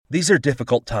These are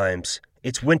difficult times.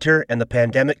 It's winter, and the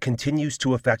pandemic continues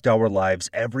to affect our lives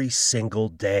every single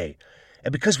day.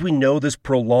 And because we know this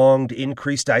prolonged,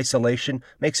 increased isolation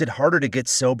makes it harder to get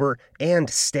sober and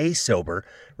stay sober,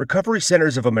 Recovery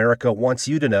Centers of America wants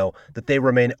you to know that they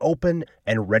remain open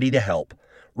and ready to help.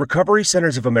 Recovery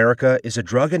Centers of America is a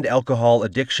drug and alcohol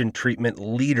addiction treatment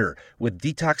leader with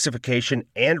detoxification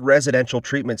and residential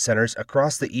treatment centers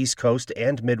across the East Coast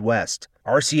and Midwest.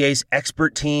 RCA's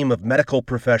expert team of medical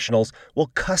professionals will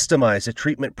customize a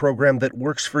treatment program that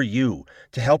works for you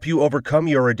to help you overcome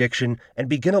your addiction and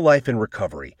begin a life in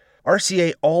recovery.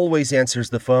 RCA always answers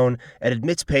the phone and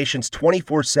admits patients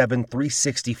 24/7,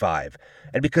 365.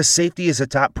 And because safety is a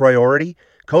top priority,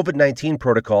 COVID-19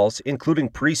 protocols, including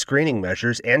pre-screening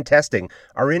measures and testing,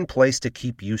 are in place to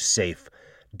keep you safe.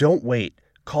 Don't wait.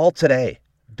 Call today.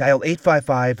 Dial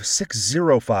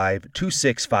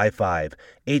 855-605-2655,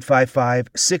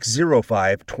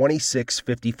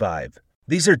 855-605-2655.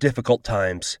 These are difficult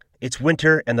times. It's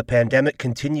winter, and the pandemic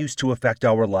continues to affect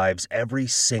our lives every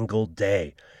single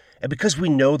day. And because we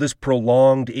know this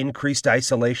prolonged, increased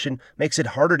isolation makes it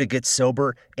harder to get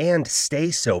sober and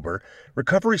stay sober,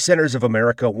 Recovery Centers of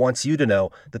America wants you to know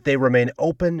that they remain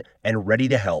open and ready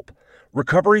to help.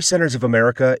 Recovery Centers of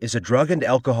America is a drug and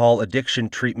alcohol addiction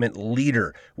treatment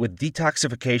leader with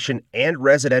detoxification and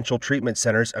residential treatment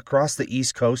centers across the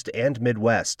East Coast and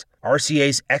Midwest.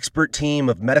 RCA's expert team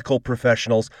of medical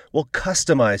professionals will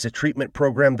customize a treatment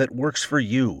program that works for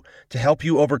you to help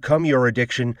you overcome your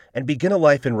addiction and begin a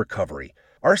life in recovery.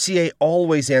 RCA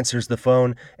always answers the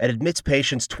phone and admits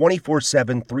patients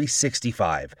 24/7,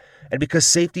 365. And because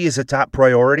safety is a top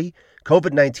priority,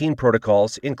 COVID-19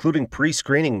 protocols, including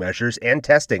pre-screening measures and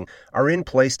testing, are in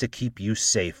place to keep you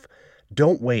safe.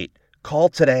 Don't wait. Call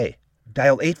today.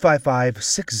 Dial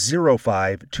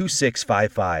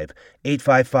 855-605-2655,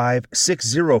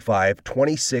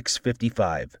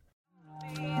 855-605-2655.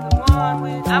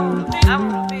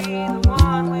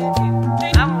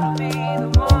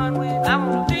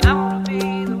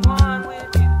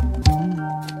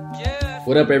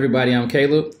 What up, everybody? I'm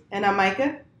Caleb. And I'm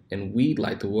Micah. And we'd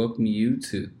like to welcome you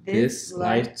to This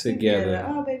Life Together.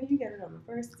 Oh, baby, you got it on the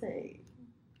first take.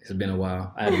 It's been a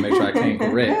while. I had to make sure I came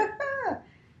correct.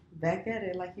 Back at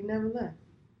it like you never left.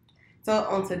 So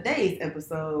on today's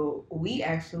episode, we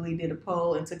actually did a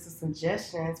poll and took some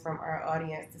suggestions from our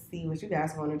audience to see what you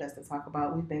guys wanted us to talk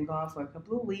about. We've been gone for a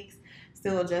couple of weeks,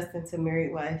 still adjusting to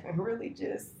married life and really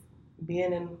just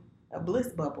being in a bliss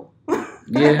bubble.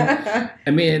 Yeah.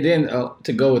 I mean, and then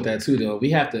to go with that too, though,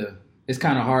 we have to, it's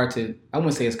kind of hard to, I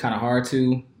wouldn't say it's kind of hard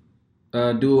to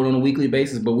do it on a weekly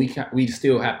basis, but we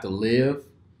still have to live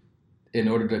in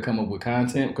order to come up with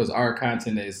content, because our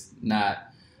content is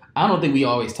not, I don't think we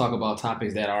always talk about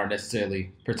topics that aren't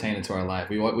necessarily pertaining to our life.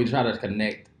 We try to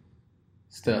connect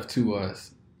stuff to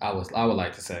us, I would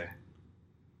like to say.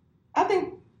 I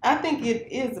think it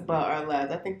is about our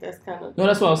lives. I think that's kind of... No,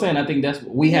 that's what I was saying. I think that's,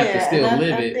 we have to still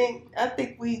live it. I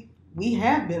think we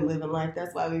have been living life.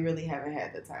 That's why we really haven't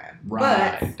had the time.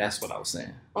 Right. But that's what I was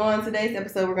saying. On today's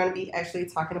episode, we're going to be actually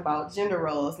talking about gender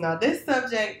roles. Now, this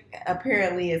subject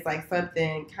apparently is like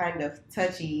something kind of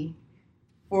touchy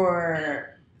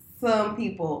for some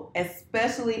people,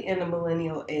 especially in the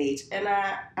millennial age. And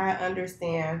I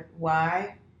understand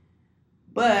why.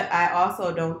 But I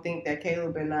also don't think that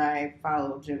Caleb and I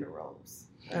follow gender roles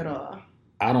at all.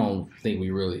 I don't think we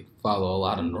really follow a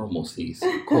lot of normalcies,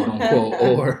 quote unquote,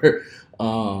 or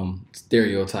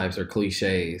stereotypes or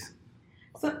cliches.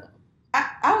 So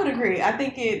I would agree. I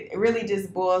think it really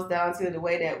just boils down to the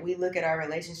way that we look at our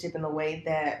relationship and the way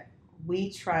that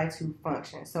we try to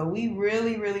function. So we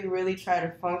really, really, really try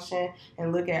to function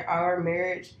and look at our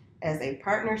marriage as a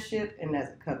partnership and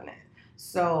as a covenant.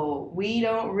 So we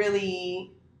don't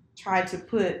really try to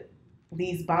put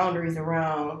these boundaries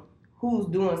around who's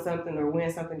doing something or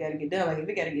when something got to get done. Like, if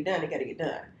it got to get done, it got to get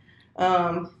done.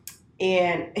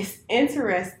 And it's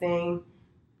interesting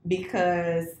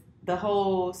because the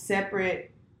whole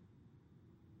separate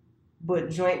but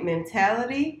joint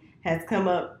mentality has come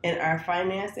up in our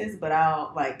finances, but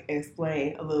I'll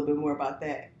explain a little bit more about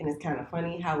that. And it's kind of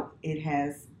funny how it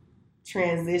has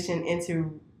transitioned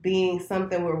into being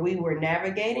something where we were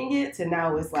navigating it to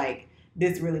now it's like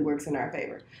this really works in our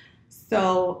favor.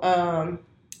 So I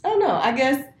don't know. I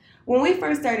guess when we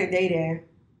first started dating,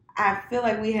 I feel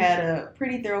like we had a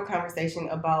pretty thorough conversation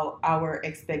about our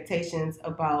expectations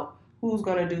about who's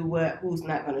going to do what, who's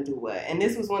not going to do what. And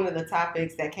this was one of the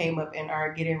topics that came up in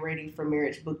our Getting Ready for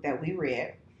Marriage book that we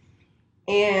read.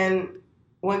 And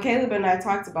when Caleb and I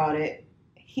talked about it,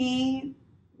 he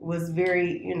was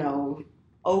very,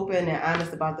 open and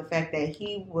honest about the fact that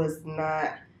he was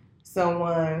not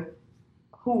someone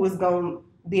who was going to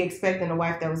be expecting a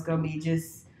wife that was going to be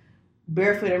just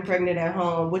barefoot and pregnant at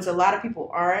home, which a lot of people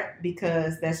aren't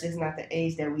because that's just not the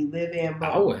age that we live in. But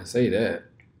I wouldn't say that.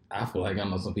 I feel like I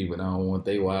know some people that don't want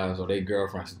their wives or their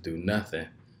girlfriends to do nothing.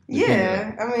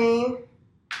 Yeah, I mean,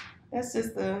 that's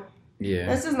just not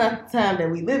the time that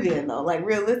we live in though. Like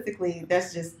realistically,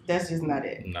 that's just not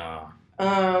it. Nah.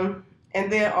 And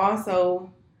then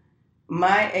also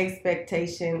my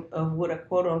expectation of what a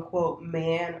quote unquote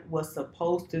man was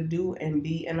supposed to do and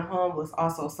be in a home was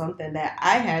also something that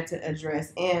I had to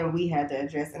address and we had to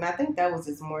address. And I think that was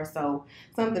just more so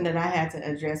something that I had to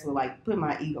address with like put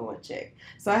my ego in check.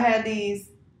 So I had these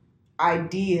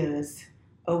ideas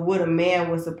of what a man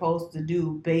was supposed to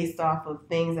do based off of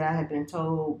things that I had been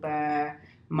told by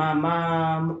my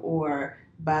mom or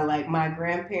by like my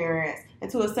grandparents. And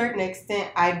to a certain extent,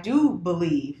 I do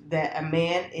believe that a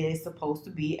man is supposed to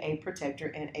be a protector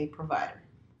and a provider.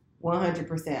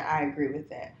 100%, I agree with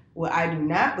that. What I do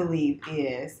not believe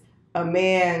is a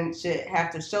man should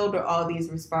have to shoulder all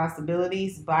these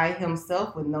responsibilities by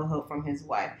himself with no help from his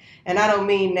wife. And I don't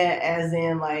mean that as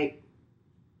in like,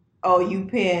 oh, you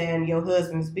paying your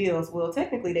husband's bills. Well,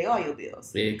 technically, they are your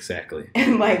bills. Exactly.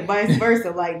 And like vice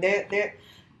versa. Like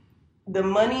the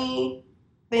money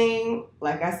thing,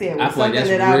 like I said, was I feel like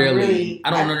something that's that really, I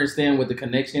don't understand what the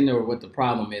connection or what the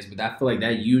problem is, but I feel like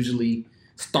that usually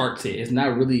starts it. It's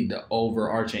not really the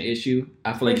overarching issue.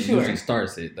 I feel like it usually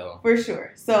starts it though. For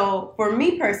sure. So for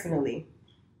me personally,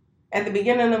 at the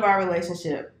beginning of our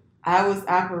relationship, I was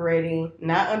operating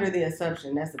not under the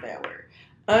assumption, that's a bad word,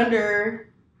 under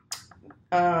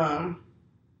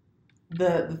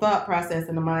the thought process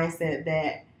and the mindset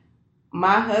that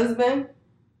my husband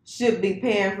should be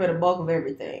paying for the bulk of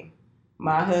everything.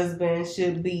 My husband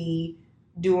should be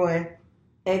doing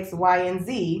X, Y, and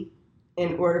Z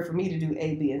in order for me to do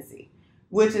A, B, and C,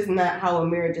 which is not how a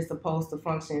marriage is supposed to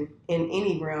function in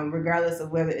any realm, regardless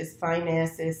of whether it's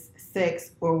finances,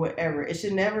 sex, or whatever. It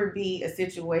should never be a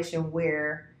situation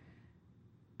where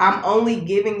I'm only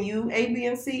giving you A, B,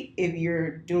 and C if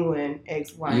you're doing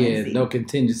X, Y, and Z. Yeah, no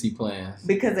contingency plans.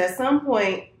 Because at some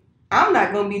point, I'm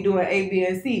not going to be doing A, B,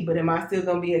 and C, but am I still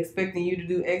going to be expecting you to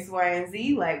do X, Y, and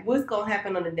Z? Like, what's going to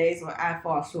happen on the days when I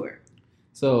fall short?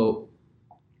 So,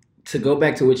 to go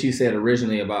back to what you said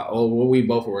originally about, what we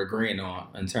both were agreeing on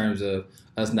in terms of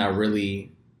us not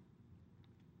really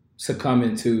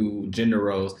succumbing to gender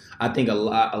roles, I think a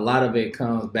lot of it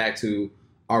comes back to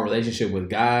our relationship with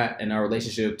God and our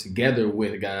relationship together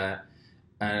with God.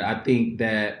 And I think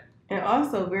that... And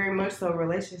also very much so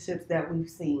relationships that we've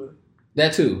seen.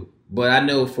 That too. But I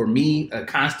know for me, a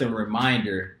constant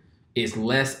reminder is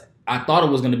less. I thought it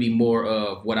was going to be more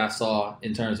of what I saw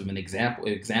in terms of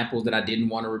examples that I didn't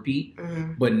want to repeat.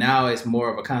 Mm-hmm. But now it's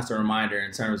more of a constant reminder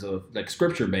in terms of like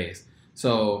scripture based.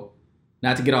 So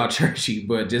not to get all churchy,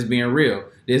 but just being real.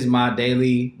 This is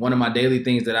one of my daily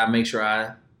things that I make sure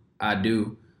I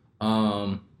do.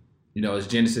 It's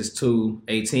Genesis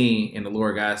 2:18, and the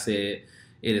Lord God said,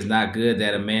 "It is not good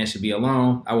that a man should be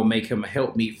alone. I will make him a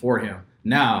helpmeet for him."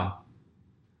 Now,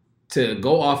 to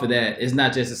go off of that, it's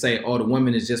not just to say, oh, the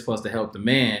woman is just supposed to help the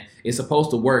man. It's supposed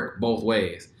to work both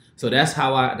ways. So that's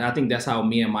how I think that's how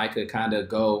me and Micah kind of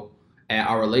go at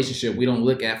our relationship. We don't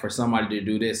look at for somebody to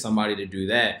do this, somebody to do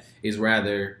that. It's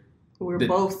rather... We're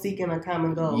both seeking a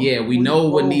common goal. Yeah, we know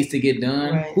what needs to get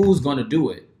done. Right. Who's going to do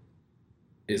it?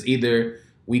 It's either...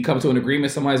 we come to an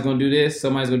agreement, somebody's going to do this,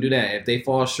 somebody's going to do that. If they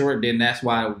fall short, then that's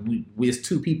why it's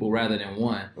two people rather than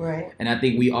one. Right. And I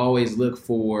think we always look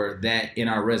for that in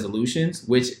our resolutions,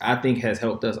 which I think has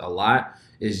helped us a lot.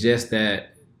 It's just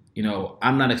that,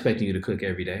 I'm not expecting you to cook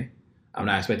every day. I'm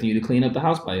not expecting you to clean up the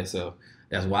house by yourself.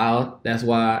 That's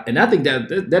why. And I think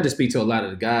that just speaks to a lot of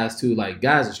the guys, too. Like,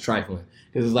 guys is trifling.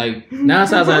 Because it's like 9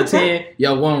 times out of 10,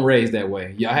 y'all weren't raised that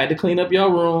way. Y'all had to clean up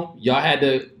your room. Y'all had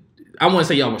to... I wouldn't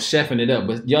say y'all was chefing it up,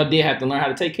 but y'all did have to learn how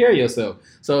to take care of yourself.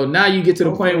 So now you get to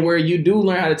the point where you do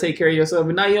learn how to take care of yourself,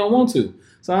 but now you don't want to.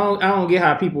 So I don't get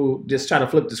how people just try to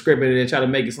flip the script and try to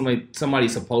make it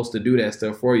somebody's supposed to do that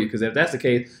stuff for you. Because if that's the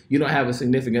case, you don't have a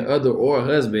significant other or a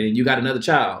husband. You got another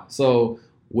child. So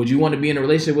would you want to be in a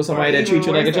relationship with somebody that treats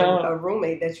you like a child? A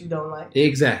roommate that you don't like.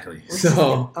 Exactly. Which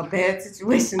so is a bad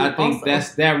situation. I think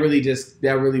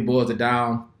that really boils it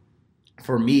down.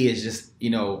 For me, it's just,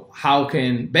 how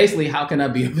can I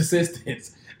be of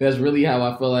assistance? That's really how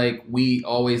I feel like we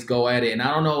always go at it. And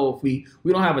I don't know if we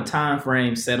don't have a time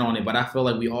frame set on it, but I feel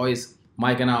like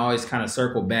Mike and I always kind of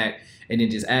circle back and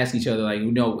then just ask each other, like,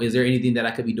 is there anything that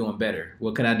I could be doing better?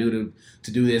 What can I do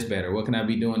to do this better? What can I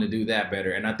be doing to do that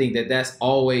better? And I think that that's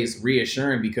always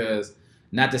reassuring because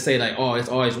not to say like, oh, it's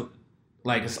always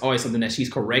like it's always something that she's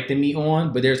correcting me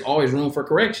on, but there's always room for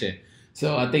correction.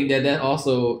 So I think that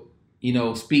also,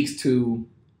 speaks to,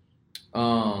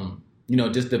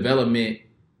 just development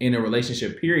in a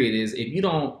relationship period is if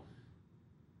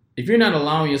you're not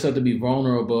allowing yourself to be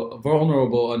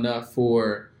vulnerable enough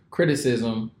for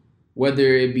criticism,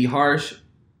 whether it be harsh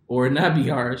or not be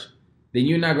harsh, then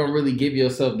you're not going to really give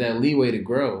yourself that leeway to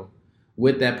grow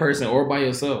with that person or by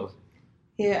yourself.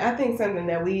 Yeah, I think something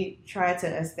that we tried to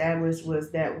establish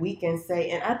was that we can say,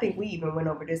 and I think we even went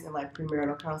over this in like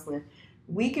premarital counseling,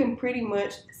 we can pretty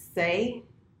much say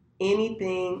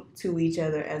anything to each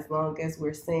other as long as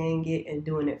we're saying it and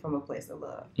doing it from a place of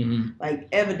love. Mm-hmm. Like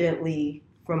evidently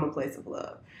from a place of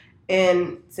love.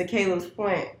 And to Caleb's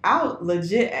point, I'll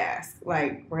legit ask,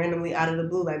 like randomly out of the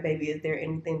blue, like, baby, is there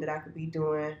anything that I could be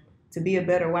doing to be a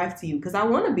better wife to you? Because I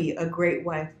want to be a great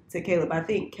wife to Caleb. I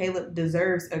think Caleb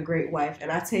deserves a great wife.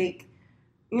 And I take,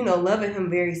 loving him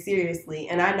very seriously.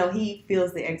 And I know he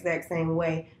feels the exact same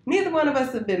way. Neither one of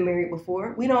us have been married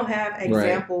before. We don't have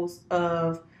examples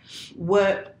of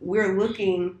what we're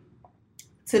looking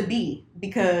to be,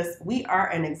 because we are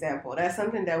an example. That's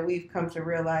something that we've come to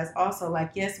realize also.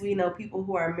 Like, yes, we know people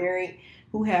who are married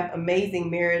who have amazing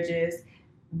marriages,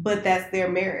 but that's their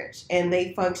marriage and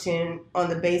they function on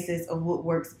the basis of what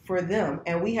works for them.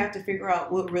 And we have to figure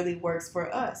out what really works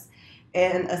for us.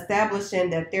 And establishing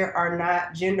that there are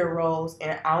not gender roles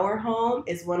in our home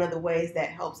is one of the ways that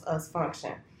helps us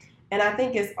function. And I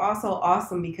think it's also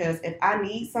awesome because if I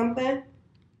need something,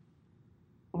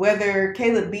 whether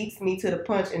Caleb beats me to the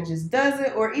punch and just does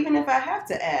it, or even if I have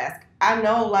to ask, I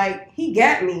know, like, he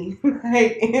got me.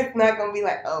 Like, it's not going to be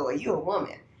like, oh, are you a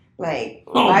woman? Like,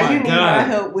 why you need my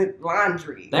help with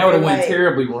laundry? That would have went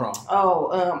terribly wrong.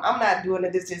 I'm not doing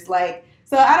the dishes. Like,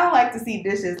 so I don't like to see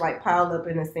dishes, like, piled up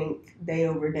in the sink day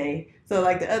over day. So,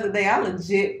 like, the other day, I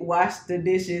legit washed the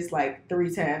dishes, like,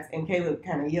 3 times, and Caleb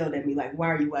kind of yelled at me, like, why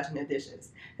are you washing the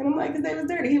dishes? And I'm like, because they was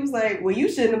dirty. He was like, well, you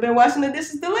shouldn't have been washing the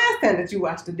dishes the last time that you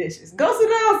washed the dishes. Go sit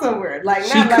down somewhere. Like,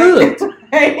 she could.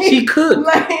 Like, she could.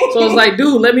 Like, so it's like,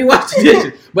 dude, let me wash the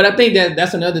dishes. But I think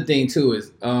that's another thing, too,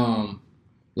 is,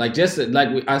 like, just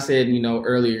like I said,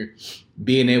 earlier,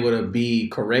 being able to be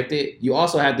corrected, you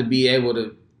also have to be able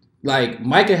to, like,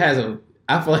 Micah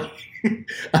I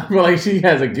feel like she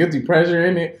has a guilty pleasure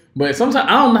in it, but sometimes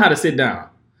I don't know how to sit down.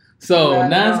 So I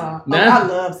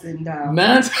love sitting down.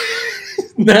 9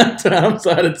 times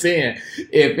out of 10,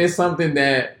 if it's something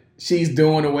that she's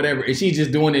doing or whatever, and she's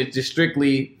just doing it just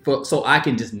strictly so I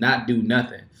can just not do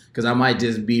nothing, because I might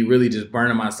just be really just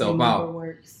burning myself out.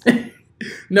 Works.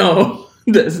 No,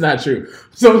 that's not true.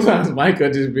 Sometimes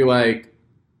Micah just be like,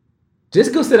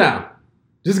 just go sit down.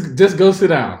 Just go sit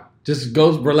down. Just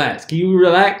go relax. Can you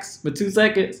relax for 2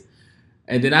 seconds?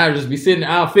 And then I'll just be sitting,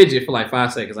 I'll fidget for like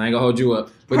 5 seconds. I ain't gonna hold you up.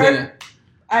 But then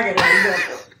I got an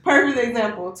example. Perfect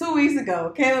example. 2 weeks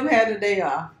ago, Caleb had the day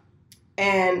off.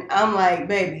 And I'm like,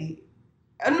 baby,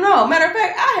 no, matter of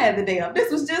fact, I had the day off.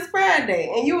 This was just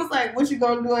Friday. And you was like, what you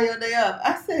gonna do on your day off?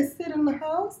 I said, sit in the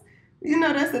house.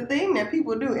 That's the thing that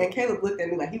people do. And Caleb looked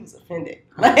at me like he was offended.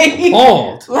 Like,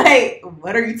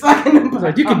 what are you talking about?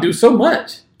 Like, you can do so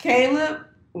much. Caleb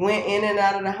went in and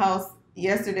out of the house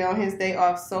yesterday on his day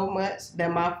off so much that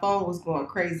my phone was going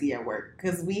crazy at work,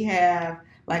 because we have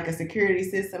like a security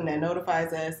system that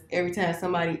notifies us every time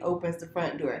somebody opens the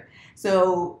front door.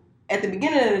 So at the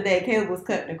beginning of the day, Caleb was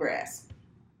cutting the grass.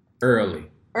 Early.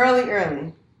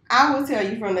 I will tell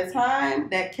you, from the time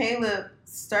that Caleb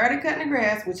started cutting the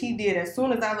grass, which he did as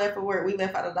soon as I left for work, we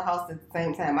left out of the house at the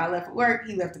same time. I left for work,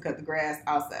 he left to cut the grass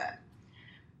outside.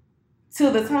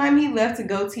 Till the time he left to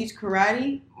go teach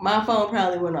karate, my phone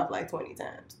probably went off like 20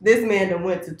 times. This man done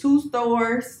went to 2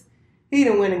 stores. He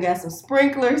done went and got some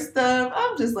sprinkler stuff.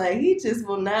 I'm just like, he just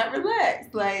will not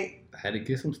relax. Like, I had to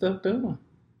get some stuff done.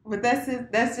 But that's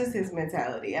just his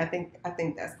mentality. I think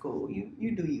that's cool.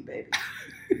 You do you, baby.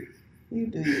 You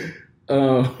do you.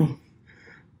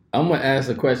 I'm gonna ask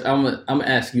a question. I'm gonna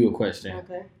ask you a question.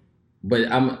 Okay. But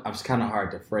it's kind of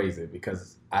hard to phrase it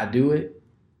because I do it.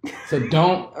 So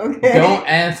don't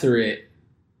answer it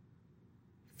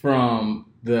from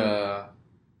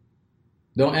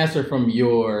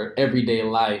your everyday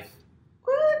life.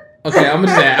 What? Okay, I'm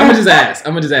gonna just ask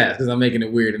because I'm making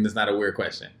it weird and it's not a weird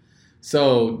question.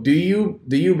 So do you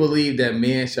believe that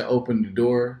men should open the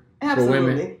door for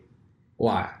women?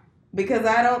 Why? Because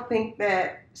I don't think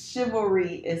that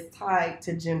chivalry is tied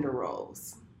to gender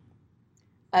roles.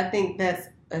 I think that's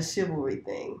a chivalry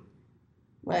thing.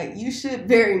 Like, you should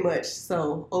very much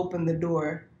so open the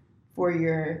door for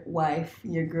your wife,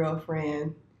 your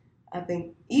girlfriend. I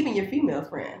think even your female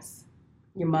friends,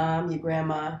 your mom, your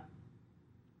grandma.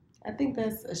 I think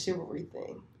that's a chivalry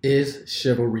thing. Is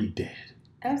chivalry dead?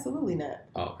 Absolutely not.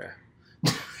 Oh, okay.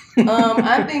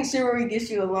 I think chivalry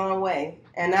gets you a long way,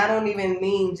 and I don't even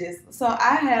mean just. So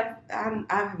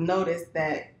I've noticed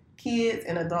that kids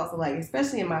and adults alike,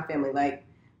 especially in my family, like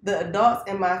the adults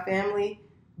in my family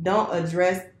don't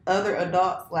address other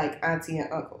adults like auntie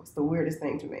and uncle. It's the weirdest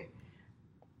thing to me.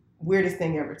 Weirdest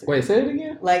thing ever to me. Wait, say it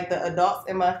again? Like the adults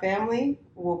in my family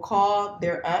will call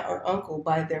their aunt or uncle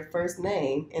by their first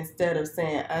name instead of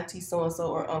saying auntie so-and-so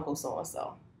or uncle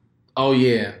so-and-so. Oh,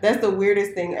 yeah. That's the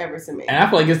weirdest thing ever to me. And I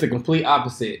feel like it's the complete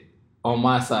opposite on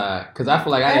my side. Because I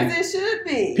feel like As it should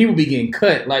be. people be getting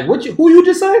cut. Like, who you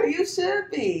just say? You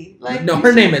should be. Like, No,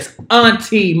 her name is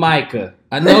Auntie Micah.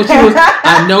 I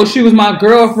know she was my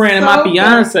girlfriend and my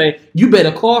fiance. You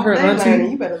better call her Auntie.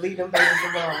 Learning. You better leave them babies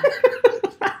alone.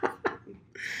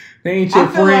 They ain't your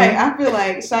friend. I feel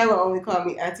like Shiloh only called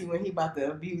me auntie when he about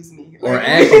to abuse me. Or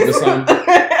ask you for something.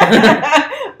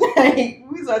 Like,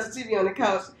 we was watching TV on the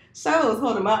couch. Shiloh was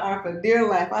holding my arm for dear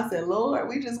life. I said, Lord,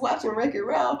 we just watching Wreck-It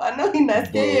Ralph. I know he's not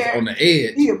scared. On the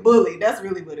edge. He a bully. That's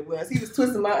really what it was. He was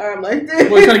twisting my arm like this.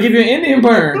 Boy, trying to give you an Indian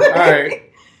burn. All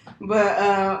right.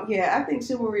 But, yeah, I think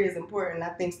chivalry is important. I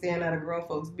think staying out of grown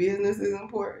folks' business is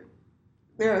important.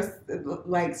 There's,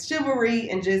 like,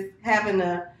 chivalry and just having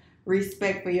a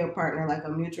respect for your partner, like a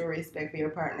mutual respect for your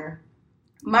partner.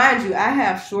 Mind you, I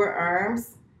have short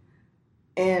arms,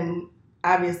 and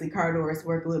obviously car doors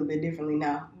work a little bit differently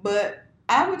now, but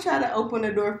I would try to open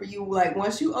the door for you. Like,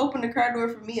 once you open the car door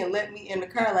for me and let me in the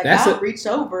car, like, I'll reach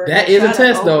over. That is a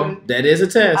test, though. That is a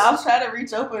test. I'll try to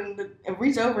reach over and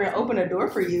open the door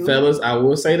for you. Fellas, I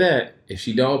will say that. If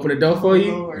she don't open the door for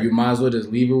you, you might as well just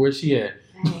leave her where she at.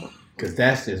 Because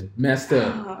that's just messed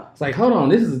up. It's like, hold on,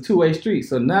 this is a two-way street.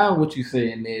 So now what you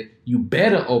saying is you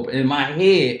better open. In my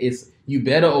head, it's you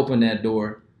better open that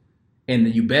door, and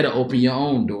then you better open your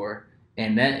own door.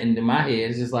 And in my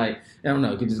head, it's just like, I don't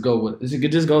know, it could just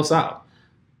go south.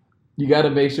 You got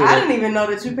to make sure. I didn't even know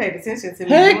that you paid attention to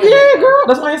me. Heck yeah, girl.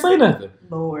 That's why I ain't say nothing.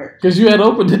 Lord. Because you had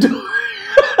opened the door.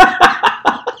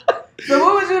 So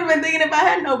what would you have been thinking if I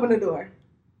hadn't opened the door?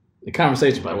 The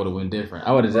conversation probably would have went different.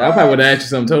 I probably would have asked you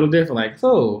something totally different. Like,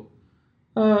 so,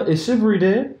 is chivalry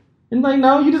dead? And like,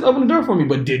 no, you just opened the door for me.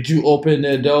 But did you open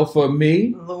the door for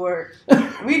me? Lord.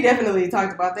 We definitely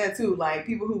talked about that too. Like,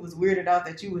 people who was weirded out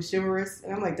that you was chivalrous.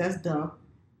 And I'm like, that's dumb.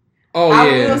 Oh, I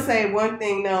yeah. will say one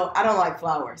thing, though. I don't like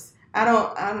flowers. I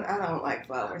don't like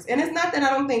flowers. And it's not that I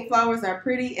don't think flowers are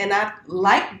pretty. And I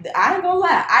ain't gonna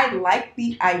lie, I like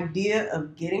the idea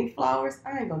of getting flowers.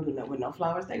 I ain't gonna do nothing with no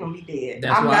flowers. They're gonna be dead.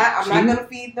 I'm not gonna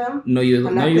feed them.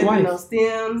 I'm not putting no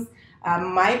stems. I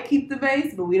might keep the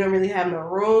vase, but we don't really have no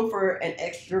room for an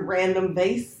extra random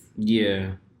vase.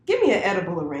 Yeah. Give me an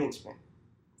edible arrangement.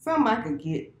 Something I could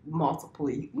get multiple,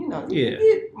 you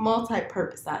get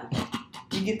multi-purpose out of it.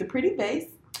 You get the pretty vase,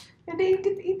 and then you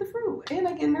get to eat the fruit. And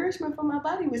I get nourishment from my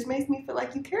body, which makes me feel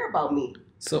like you care about me.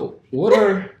 So what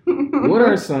are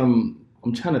some,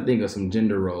 I'm trying to think of some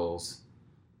gender roles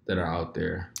that are out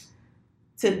there.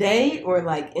 Today or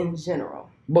like in general?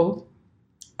 Both.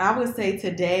 I would say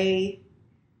today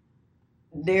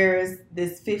there's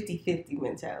this 50-50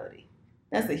 mentality.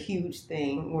 That's a huge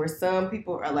thing where some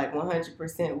people are like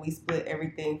 100% we split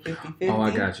everything 50-50. Oh,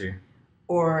 I got you.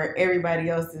 Or everybody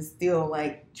else is still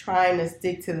like trying to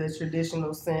stick to the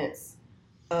traditional sense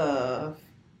of,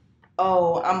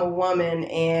 oh, I'm a woman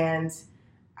and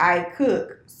I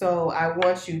cook, so I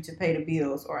want you to pay the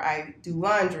bills, or I do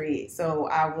laundry, so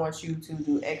I want you to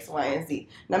do X, Y, and Z.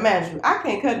 Now, imagine, I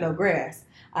can't cut no grass.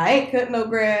 I ain't cut no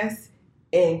grass,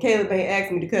 and Caleb ain't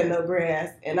asked me to cut no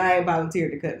grass, and I ain't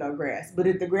volunteered to cut no grass. But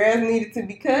if the grass needed to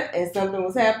be cut and something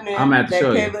was happening, I'm going to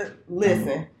show Caleb,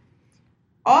 listen.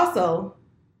 Also,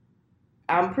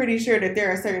 I'm pretty sure that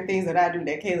there are certain things that I do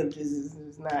that Caleb just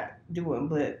is not doing,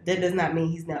 but that does not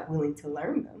mean he's not willing to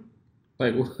learn them.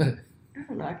 Like what? I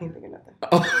don't know. I can't think of nothing.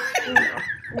 Oh. I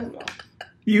don't know.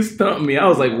 You stumped me. I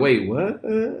was like, wait, what?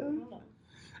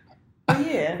 But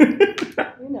yeah,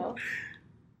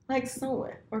 like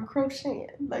sewing or crocheting.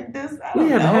 Like this, I don't know. We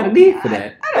haven't had a need for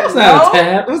that. That's not a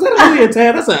tab. Was that really a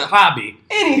tab? That's a hobby.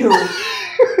 Anywho,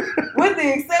 with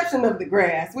the exception of the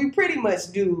grass, we pretty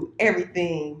much do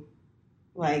everything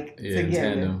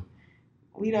together.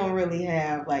 We don't really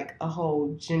have like a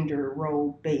whole gender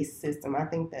role based system. I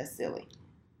think that's silly.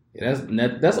 Yeah,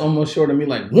 that's almost short of me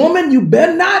like, woman, you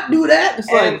better not do that. It's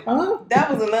and like, huh? That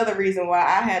was another reason why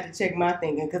I had to check my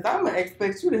thinking, because I'm going to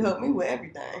expect you to help me with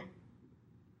everything.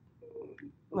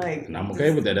 Like, and I'm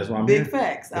okay with that. That's why I'm here. Big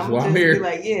facts. That's I'm why just I'm here. Be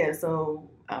like, yeah, so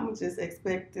I'm going to just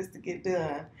expect this to get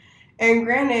done. And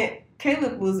granted,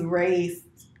 Caleb was raised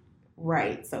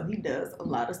right. So he does a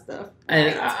lot of stuff.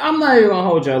 And Right. I'm not even gonna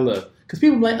hold y'all up. Because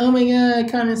people be like, oh my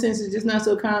God, common sense is just not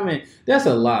so common. That's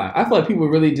a lie. I feel like people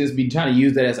really just be trying to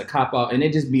use that as a cop-out and they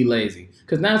just be lazy.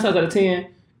 Because 9 times out of 10,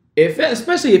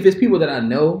 especially if it's people that I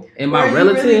know and my Or you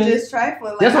relatives. really just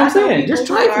trifling. Like, That's what I'm I know saying. Just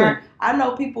people who trifling. I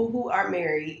know people who are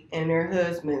married and their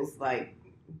husbands like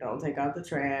don't take out the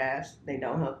trash. They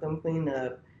don't help them clean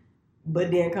up.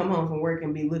 But then come home from work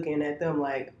and be looking at them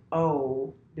like,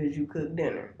 oh, did you cook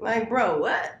dinner? Like, bro,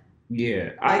 what? Yeah.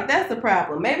 Like that's the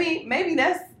problem. Maybe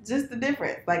that's just the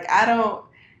difference. Like I don't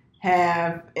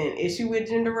have an issue with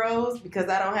gender roles because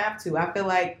I don't have to. I feel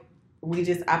like we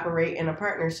just operate in a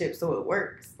partnership so it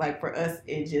works. Like for us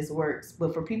it just works.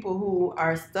 But for people who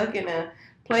are stuck in a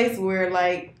place where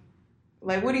like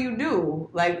what do you do?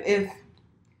 Like if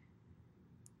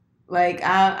like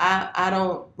I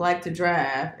don't like to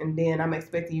drive and then I'm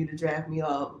expecting you to drive me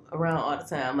all around all the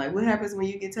time. Like what happens when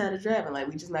you get tired of driving? Like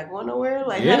we just not going nowhere?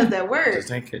 Like how does that work? Just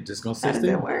gonna How sit does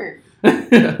still. that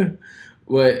work?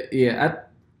 But yeah,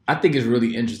 I think it's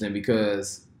really interesting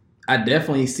because I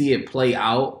definitely see it play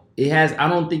out. I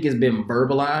don't think it's been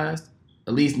verbalized,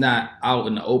 at least not out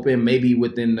in the open, maybe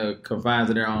within the confines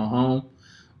of their own home.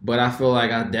 But I feel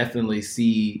like I definitely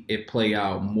see it play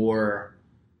out more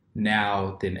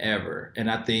now than ever. And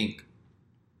I think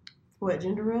What,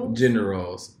 gender roles? gender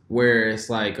roles, where it's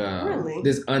like Really?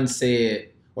 this unsaid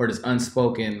or this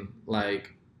unspoken, like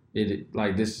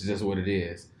this is just what it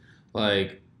is.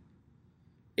 Like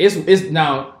it's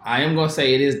now I am gonna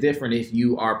say it is different if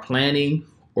you are planning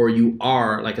or you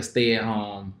are like a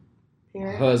stay-at-home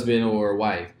Parent? husband or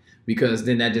wife, because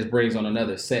then that just brings on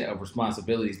another set of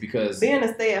responsibilities. Because Being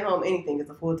a stay-at-home anything is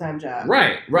a full-time job.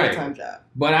 right. Full-time job.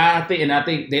 But I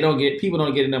think people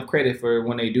don't get enough credit for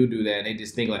when they do that. They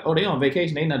just think like, oh, they on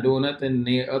vacation, they not doing nothing.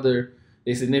 Their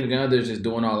significant others just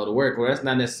doing all of the work. Well, that's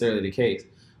not necessarily the case.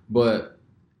 But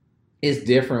it's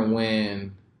different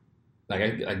when, like,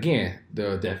 again,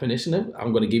 the definition of,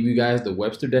 I'm going to give you guys the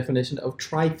Webster definition of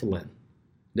trifling.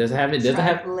 Doesn't have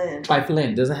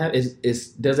trifling. Doesn't have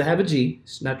a G.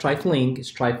 It's not trifling. It's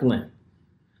trifling.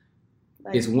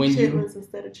 Like It's when chitlins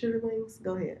instead of chitterlings.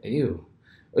 Go ahead. Ew.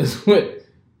 It's what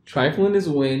trifling is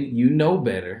when you know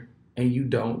better and you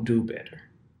don't do better.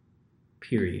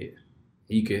 Period.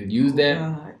 You can use that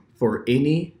God. for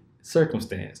any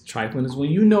circumstance. Trifling is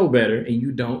when you know better and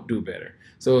you don't do better.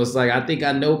 So it's like I think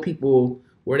I know people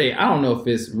where I don't know if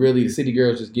it's really the city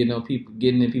girls just getting in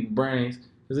people's brains.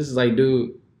 Because this is like,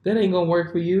 dude, that ain't gonna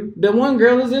work for you. The one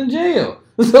girl is in jail.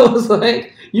 So it's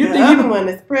like The other one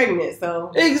is pregnant,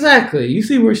 so exactly. You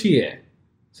see where she at.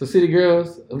 So city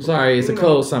girls, I'm sorry, it's a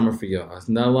cold summer for y'all. It's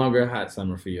no longer a hot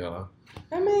summer for y'all.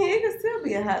 I mean, it could still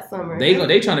be a hot summer.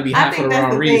 They trying to be hot for the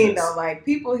wrong reasons. I think that's the thing, though. Like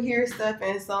people hear stuff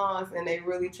in songs and they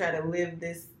really try to live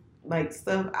this like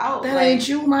stuff out. That like, ain't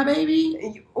you, my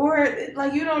baby. Or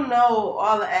like you don't know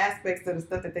all the aspects of the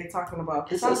stuff that they talking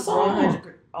about. It's a song.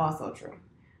 100% also true.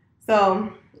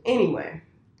 So anyway,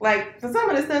 like for some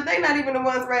of the stuff, they not even the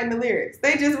ones writing the lyrics.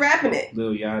 They just rapping it.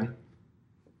 Lil Yachty.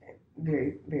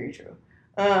 Very, very true.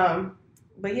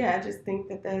 But yeah, I just think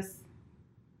that's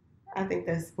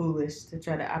foolish to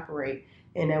try to operate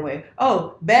in that way.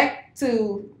 Oh, back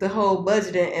to the whole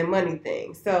budgeting and money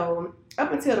thing. So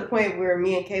up until the point where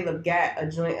me and Caleb got a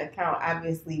joint account,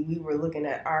 obviously we were looking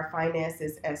at our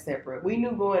finances as separate. We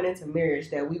knew going into marriage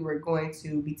that we were going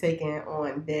to be taking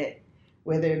on debt,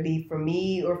 whether it be from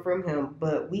me or from him,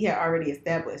 but we had already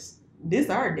established this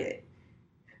our debt.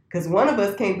 Because one of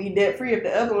us can't be debt free if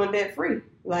the other one debt free.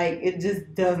 Like it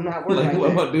just does not work. Like,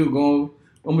 what about dude going?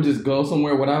 I'm gonna just go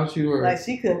somewhere without you, or like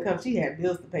she couldn't come. She had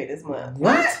bills to pay this month.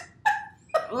 what?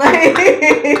 Like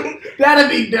That'd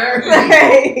be dirty.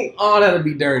 like, Oh, that'd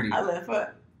be dirty. I left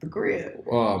her the crib.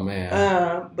 Oh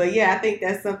man. But yeah, I think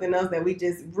that's something else that we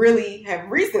just really have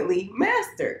recently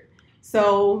mastered.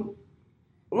 So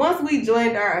once we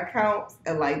joined our accounts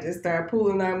and like just started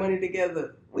pooling our money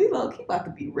together, we low-key about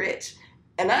to be rich.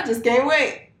 And I just can't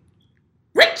wait.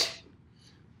 Rich!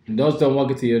 Those don't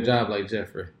walk into your job like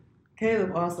Jeffrey.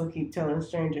 Caleb also keep telling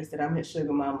strangers that I'm his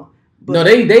sugar mama. But No,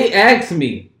 they asked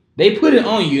me. They put it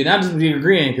on you, and I just be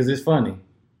agreeing because it's funny.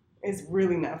 it's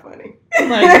really not funny.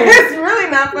 Like, It's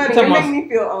really not funny. It talking makes about- me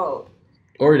feel old.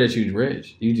 Or that you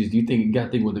rich. You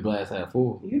gotta think with the glass half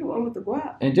full. You the one with the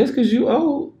guap. And just because you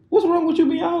old, what's wrong with you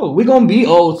being old? We're gonna be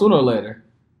old sooner or later,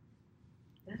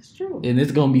 That's true. and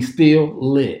it's gonna be still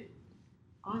lit,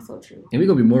 Also true. and we're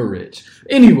gonna be more rich.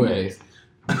 Anyways.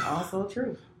 Also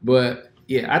true. But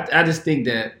yeah, I just think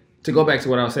that to go back to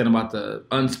what I was saying about the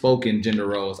unspoken gender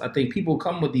roles, I think people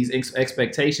come with these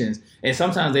expectations, and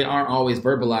sometimes they aren't always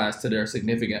verbalized to their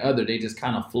significant other. They just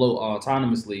kind of float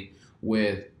autonomously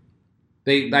with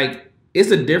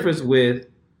It's a difference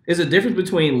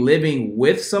between living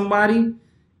with somebody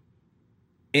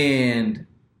and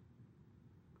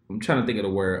I'm trying to think of the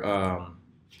word.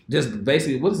 Just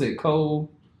basically, what is it?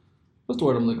 What's the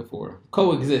word I'm looking for?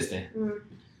 Coexisting. Mm-hmm.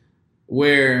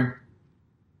 Where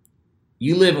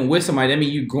you living with somebody, that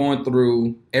means you're going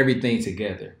through everything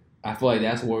together. I feel like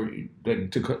that's where,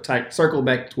 to circle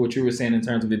back to what you were saying in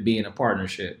terms of it being a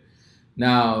partnership.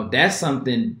 Now, that's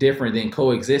something different than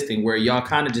coexisting, where y'all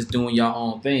kind of just doing your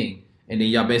own thing, and then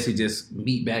y'all basically just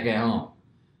meet back at home.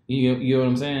 You know what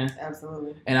I'm saying?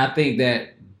 Absolutely. And I think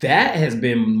that has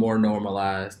been more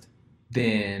normalized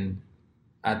than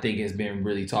I think has been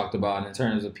really talked about in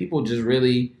terms of people just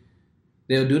really,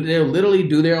 they'll literally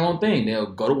do their own thing. They'll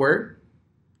go to work.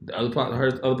 The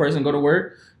other person go to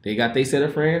work. They got their set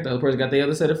of friends. The other person got their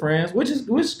other set of friends, which is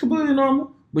completely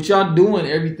normal. But y'all doing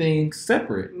everything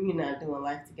separate. You're not doing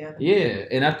life together. Yeah,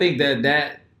 and I think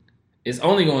that is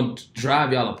only going to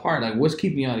drive y'all apart. Like, what's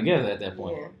keeping y'all together at that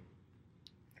point? Yeah.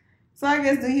 So I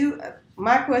guess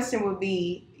my question would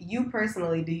be, you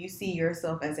personally, do you see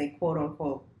yourself as a quote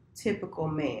unquote typical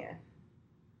man?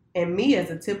 And me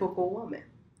as a typical woman?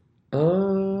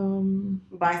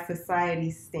 By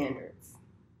society's standards.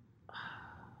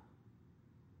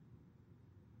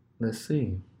 Let's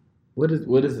see. What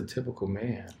is a typical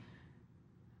man?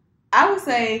 I would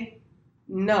say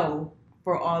no,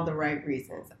 for all the right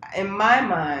reasons. In my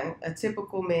mind, a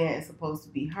typical man is supposed to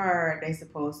be hard. They're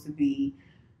supposed to be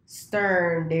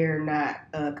stern. They're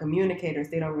not communicators.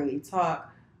 They don't really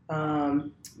talk.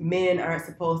 Men aren't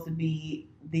supposed to be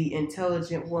the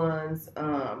intelligent ones.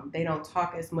 They don't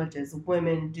talk as much as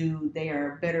women do. They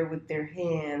are better with their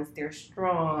hands. They're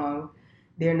strong.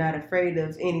 They're not afraid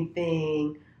of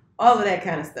anything. All of that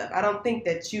kind of stuff. I don't think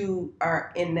that you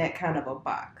are in that kind of a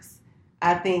box.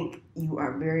 I think you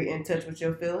are very in touch with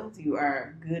your feelings. You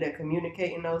are good at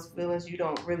communicating those feelings. You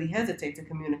don't really hesitate to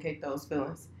communicate those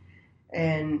feelings.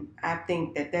 And I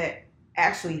think that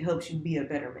actually helps you be a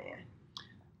better man.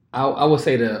 I would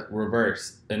say the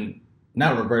reverse. And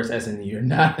not reverse as in you're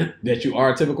not, that you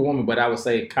are a typical woman, but I would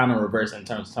say kind of reverse in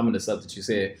terms of some of the stuff that you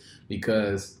said.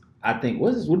 Because I think,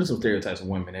 what are some stereotypes of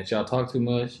women? That y'all talk too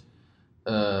much?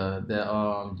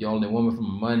 That you're only woman for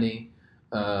money.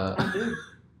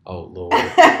 Oh Lord.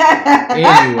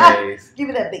 Anyways, give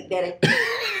it that big daddy.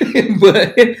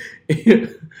 But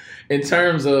in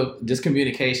terms of just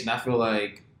communication, I feel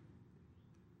like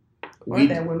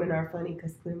that women are funny,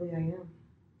 because clearly I am.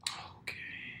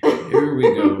 Okay, here we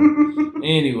go.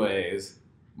 Anyways,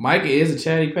 Micah is a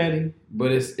chatty patty,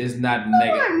 but it's not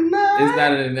negative. It's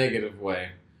not in a negative way,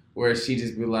 where she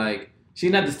just be like,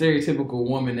 she's not the stereotypical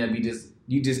woman that be just.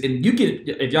 And you can,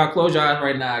 if y'all close your eyes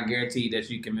right now, I guarantee that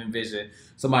you can envision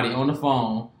somebody on the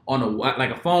phone, like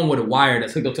a phone with a wire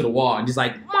that's hooked up to the wall, and just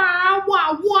like, wah,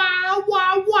 wah, wah,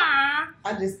 wah, wah.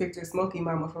 I just pictured Smokey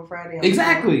Mama from Friday.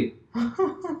 Exactly.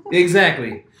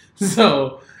 Exactly.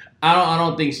 So, I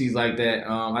don't think she's like that.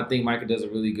 I think Micah does a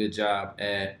really good job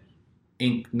at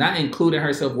not including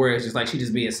herself where it's just like she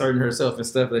just be asserting herself and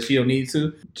stuff that she don't need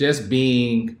to. Just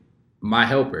being my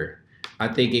helper. I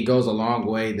think it goes a long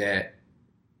way that,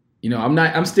 you know,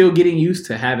 I'm still getting used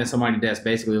to having somebody that's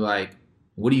basically like,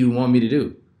 what do you want me to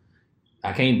do?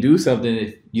 I can't do something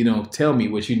if you don't tell me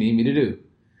what you need me to do.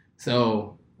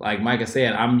 So, like Micah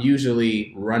said, I'm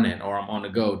usually running or I'm on the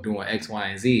go doing X, Y,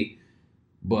 and Z.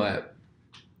 But,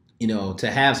 you know, to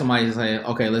have somebody just say,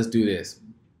 okay, let's do this.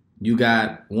 You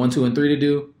got 1, 2, and 3 to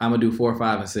do. I'm going to do 4,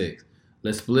 5, and 6.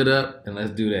 Let's split up and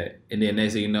let's do that. And then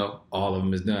next thing you know, all of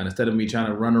them is done. Instead of me trying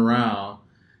to run around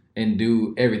and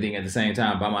do everything at the same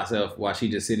time by myself while she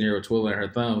just sitting here twiddling her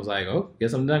thumbs like, oh,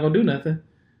 guess I'm not going to do nothing.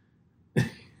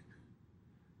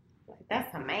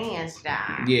 That's a man's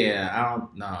job. Yeah,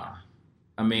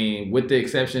 I mean, with the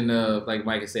exception of, like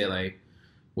Micah said, like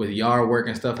with yard work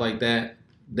and stuff like that,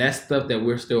 that's stuff that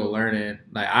we're still learning.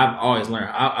 Like I've always learned.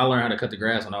 I learned how to cut the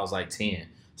grass when I was like 10.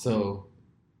 So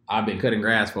I've been cutting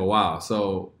grass for a while.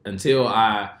 So until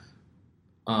I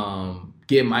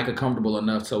get Micah comfortable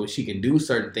enough so she can do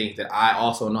certain things that I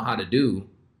also know how to do,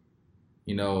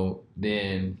 you know,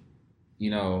 then,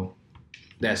 you know,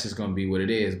 that's just going to be what it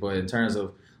is. But in terms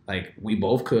of, like, we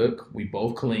both cook, we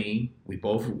both clean, we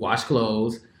both wash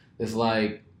clothes. It's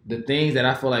like the things that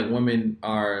I feel like women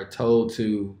are told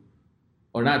to,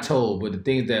 or not told, but the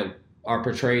things that are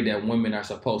portrayed that women are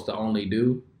supposed to only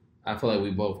do, I feel like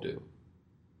we both do.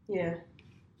 Yeah.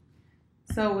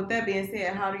 So with that being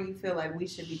said, how do you feel like we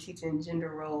should be teaching gender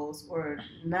roles or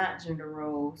not gender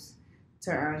roles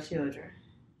to our children?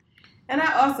 And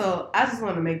I just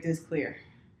want to make this clear.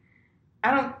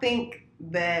 I don't think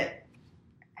that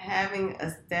having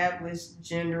established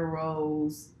gender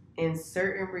roles in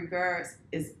certain regards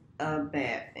is a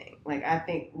bad thing. Like, I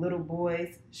think little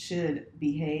boys should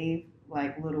behave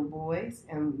like little boys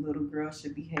and little girls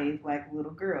should behave like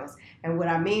little girls. And what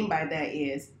I mean by that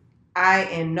is I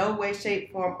in no way,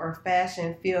 shape, form, or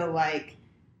fashion feel like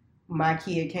my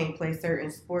kid can't play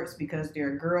certain sports because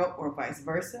they're a girl or vice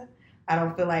versa. I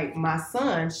don't feel like my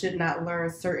son should not learn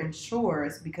certain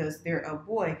chores because they're a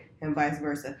boy and vice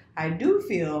versa. I do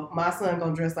feel my son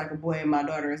gonna dress like a boy and my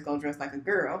daughter is gonna dress like a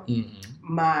girl. Mm-hmm.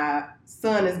 My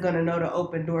son is gonna know to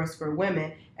open doors for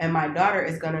women and my daughter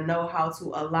is gonna know how to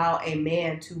allow a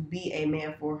man to be a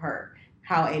man for her.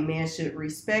 How a man should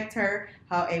respect her,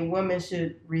 how a woman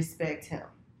should respect him.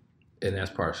 And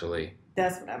that's partially.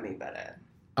 That's what I mean by that.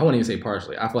 I wouldn't even say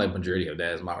partially. I feel like majority of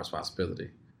that is my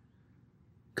responsibility.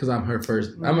 Because I'm her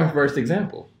first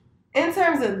example. In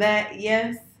terms of that,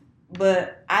 yes.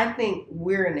 But I think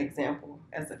we're an example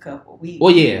as a couple. In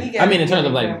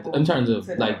terms of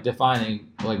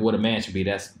defining like what a man should be,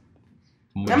 that's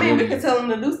majority. I mean, we can tell them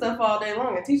to do stuff all day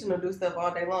long and teach them to do stuff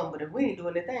all day long, but if we ain't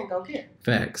doing it, they ain't gonna care.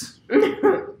 Facts.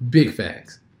 Big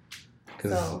facts.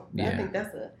 So, I think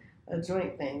that's a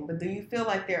joint thing. But do you feel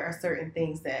like there are certain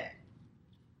things that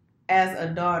as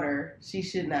a daughter, she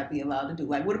should not be allowed to do?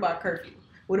 Like, what about curfew?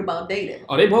 What about dating?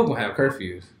 Oh, they both gonna have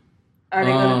curfews. Are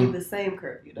they gonna be the same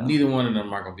curfew though? Neither one of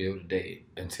them are gonna be able to date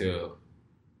until.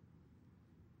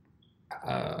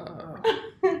 I'm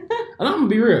gonna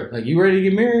be real. Like, you ready to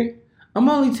get married? I'm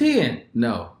only 10.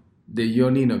 No, you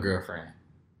don't need no girlfriend.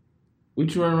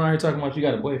 What you running around here talking about? You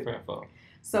got a boyfriend for?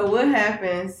 So what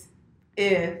happens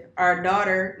if our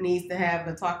daughter needs to have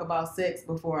a talk about sex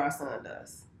before our son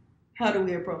does? How do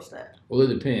we approach that? Well, it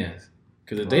depends.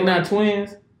 Because if they're not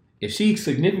twins, if she's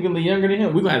significantly younger than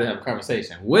him, we're going to have a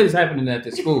conversation. What is happening at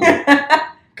this school?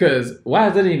 Because why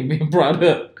is that even being brought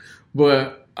up?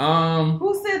 But,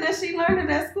 who said that she learned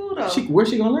it at school, though? Where's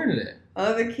she going to learn it at?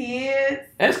 Other kids.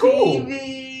 At school.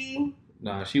 TV.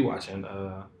 Nah, she watching,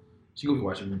 she going to be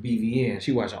watching BVN.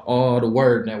 She watching all the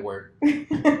Word Network. But,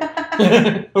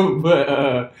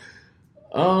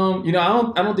 I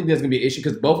don't think there's going to be an issue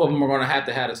because both of them are going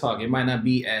to have a talk. It might not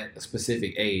be at a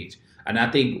specific age. And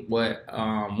I think what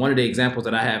one of the examples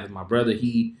that I have is my brother.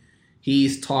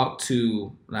 He's talked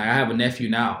to, like, I have a nephew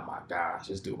now. Oh my gosh,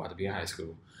 this dude about to be in high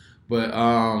school.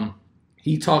 But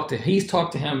he's talked to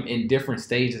him in different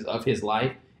stages of his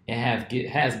life and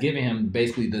has given him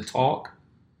basically the talk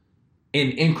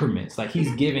in increments. Like,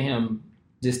 he's giving him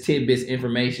just tidbits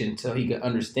information so he can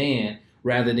understand,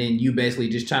 rather than you basically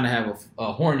just trying to have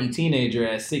a horny teenager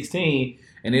at 16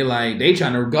 and they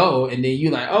trying to go, and then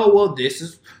you like, oh, well, this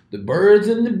is the birds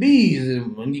and the bees,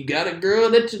 and when you got a girl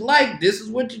that you like, this is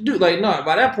what you do. Like, no,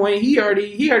 by that point, he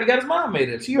already got his mind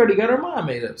made up. She already got her mind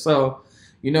made up. So,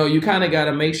 you kind of got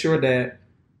to make sure that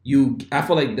I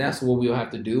feel like that's what we'll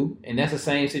have to do, and that's the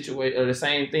same situation or the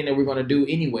same thing that we're going to do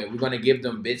anyway. We're going to give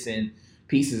them bits and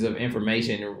pieces of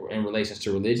information in relation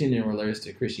to religion, in relation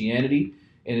to Christianity,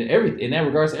 and everything. In that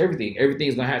regards to everything,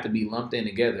 everything's going to have to be lumped in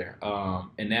together,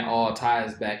 and that all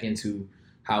ties back into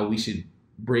how we should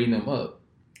bring them up.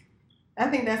 I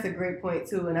think that's a great point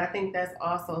too, and I think that's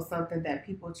also something that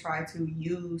people try to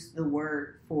use the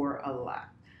word for a lot.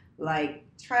 Like,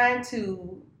 trying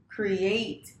to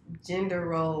create gender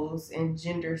roles and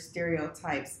gender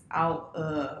stereotypes out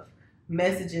of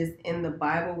messages in the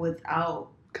Bible without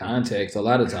context, a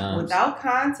lot of times. Without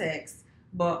context,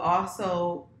 but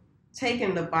also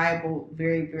taking the Bible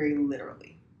very, very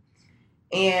literally.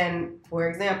 And, for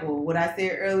example, what I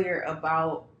said earlier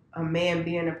about a man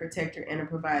being a protector and a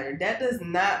provider, that does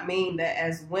not mean that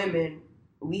as women,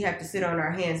 we have to sit on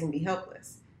our hands and be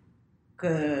helpless.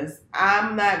 Because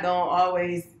I'm not going to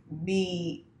always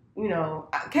be,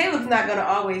 Caleb's not going to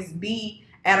always be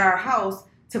at our house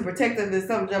to protect us if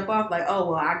something jump off. Like,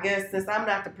 oh, well, I guess since I'm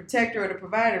not the protector or the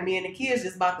provider, me and the kids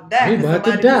just about to die because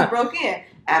somebody just broke in.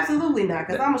 Absolutely not,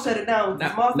 because I'm going to shut it down with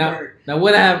the small bird. Now,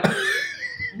 what happened?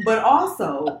 But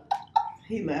also,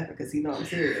 he laughing because he know I'm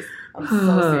serious. I'm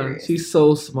so serious. She's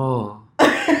so small.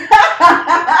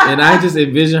 And I just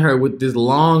envision her with this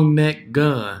long neck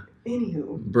gun.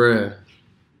 Anywho. Bruh.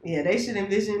 Yeah, they should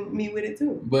envision me with it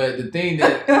too. But the thing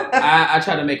that I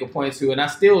try to make a point to, and I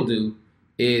still do,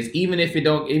 is even if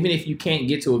you can't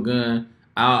get to a gun,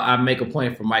 I make a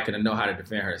point for Micah to know how to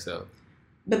defend herself.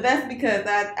 But that's because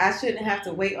I shouldn't have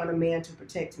to wait on a man to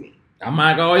protect me. I'm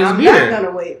not going to always be there. I'm not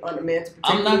going to wait on a man to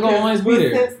protect me. I'm not going to always be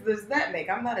there. What sense does that make?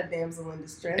 I'm not a damsel in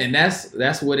distress. And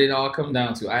that's what it all comes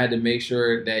down to. I had to make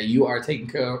sure that you are taken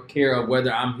care of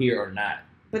whether I'm here or not.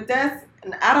 But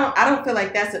I don't feel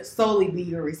like that's solely be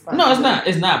your responsibility. No,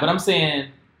 it's not. But I'm saying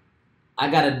I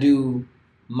got to do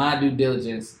my due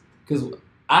diligence because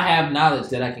I have knowledge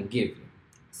that I can give you.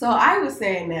 So I was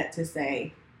saying that to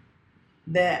say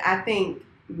that I think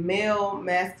male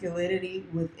masculinity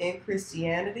within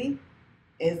Christianity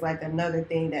is like another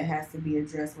thing that has to be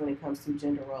addressed when it comes to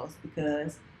gender roles,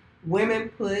 because women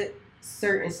put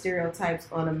certain stereotypes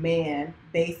on a man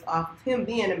based off of him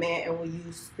being a man, and will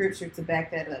use scripture to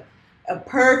back that up. A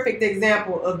perfect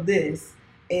example of this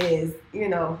is,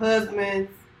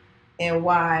 husbands and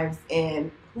wives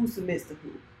and who submits to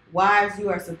who. Wives, you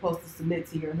are supposed to submit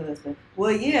to your husband.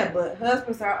 Well, yeah, but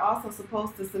husbands are also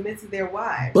supposed to submit to their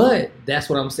wives. But that's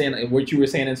what I'm saying. What you were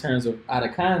saying in terms of out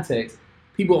of context,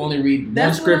 people only read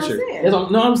one scripture.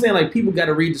 I'm saying like people got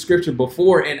to read the scripture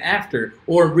before and after,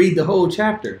 or read the whole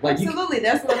chapter. Like absolutely,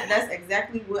 that's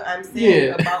exactly what I'm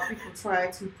saying about people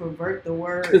trying to pervert the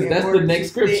word. Because that's the next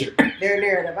scripture. Their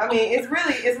narrative. I mean, it's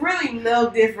really no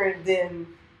different than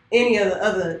any of the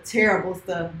other terrible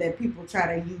stuff that people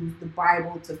try to use the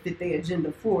Bible to fit their agenda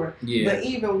for. Yeah. But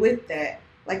even with that,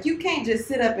 like, you can't just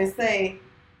sit up and say,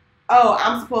 oh,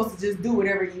 I'm supposed to just do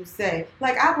whatever you say.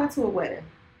 Like, I went to a wedding.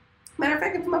 Matter of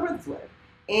fact, it was my brother's wedding.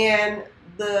 And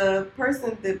the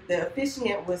person, the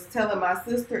officiant was telling my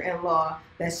sister-in-law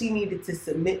that she needed to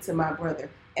submit to my brother.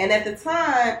 And at the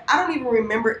time, I don't even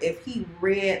remember if he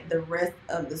read the rest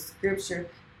of the scripture.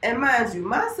 And mind you,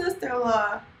 my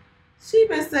sister-in-law, she's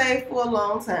been saved for a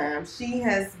long time. She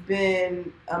has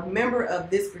been a member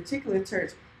of this particular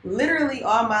church literally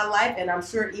all my life, and I'm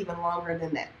sure even longer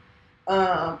than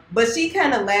that. But she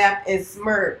kind of laughed and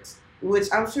smirked, which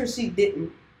I'm sure she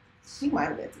didn't. She might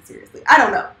have meant it seriously. I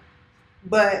don't know.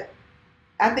 But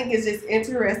I think it's just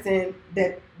interesting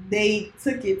that they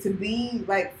took it to be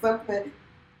like something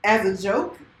as a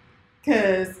joke.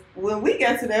 Because when we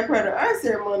got to that part of our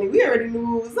ceremony, we already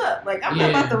knew what was up. Like, I'm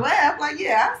not about to laugh. Like,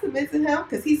 yeah, I submit to him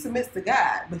because he submits to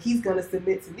God. But he's going to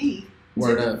submit to me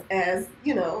as,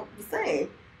 the same.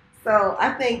 So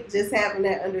I think just having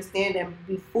that understanding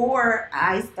before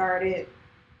I started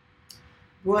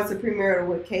going to premarital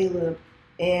with Caleb,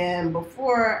 and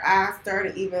before I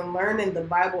started even learning the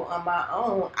Bible on my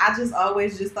own, I just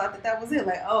always just thought that was it.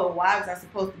 Like, oh, wives are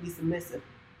supposed to be submissive.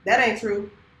 That ain't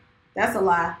true. That's a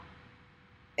lie.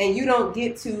 And you don't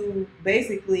get to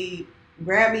basically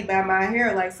grab me by my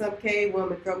hair like some cave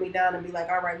woman, throw me down and be like,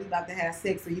 all right, we about to have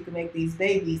sex so you can make these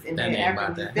babies. And then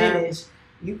after we finish,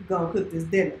 you can go and cook this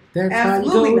dinner. That's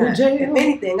absolutely not. If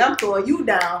anything, I'm throwing you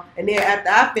down. And then after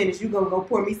I finish, you going to go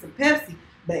pour me some Pepsi.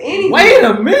 But anyway. Wait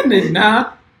a minute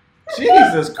now.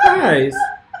 Jesus Christ.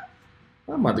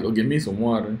 I'm about to go get me some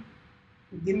water.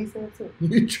 Give me some too.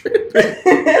 You tripping.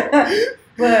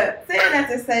 But saying that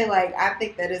to say, like, I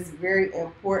think that it's very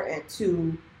important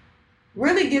to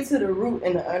really get to the root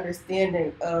and the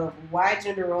understanding of why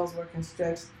gender roles were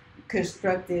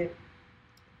constructed.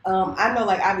 I know,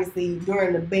 like, obviously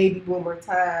during the baby boomer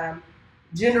time,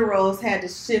 gender roles had to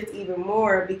shift even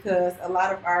more because a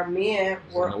lot of our men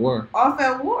were off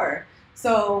at war.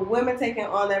 So women taking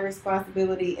on that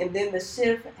responsibility, and then the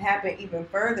shift happened even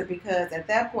further because at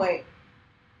that point,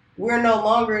 we're no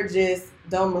longer just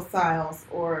domiciles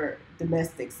or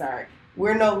domestic,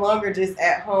 We're no longer just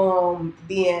at home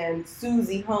being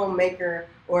Susie homemaker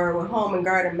or with Home and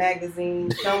Garden magazine,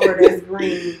 somewhere that's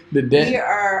green. We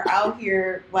are out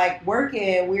here like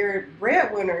working. We're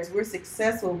breadwinners. We're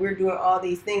successful. We're doing all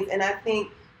these things. And I think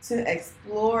to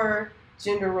explore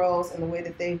gender roles and the way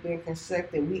that they've been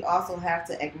constructed, we also have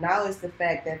to acknowledge the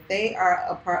fact that they are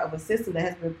a part of a system that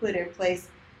has been put in place,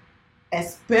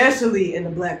 especially in the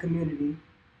Black community,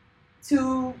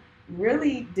 to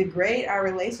really degrade our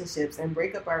relationships and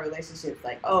break up our relationships.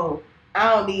 Like, oh,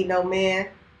 I don't need no man.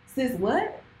 Sis,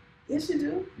 what? Yes, you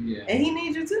do. Yeah. And he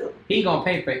needs you too. He gonna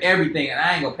pay for everything, and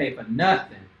I ain't gonna pay for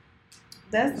nothing.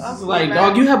 That's also like,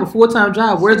 dog, you have a full-time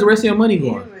job. Where's the rest of your money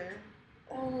going?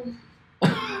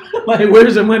 Like,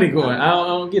 where's your money going? I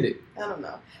don't get it. I don't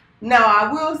know. Now,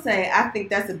 I will say, I think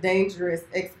that's a dangerous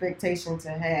expectation to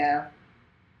have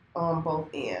on both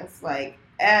ends. Like,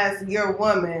 as your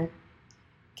woman,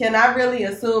 can I really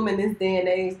assume in this day and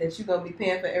age that you're going to be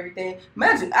paying for everything?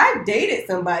 Imagine, I dated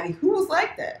somebody who was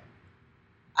like that.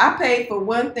 I paid for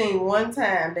one thing one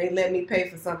time. They let me pay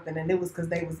for something, and it was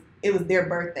because it was their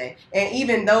birthday. And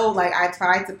even though, like, I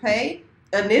tried to pay,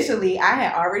 initially, I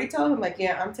had already told him, like,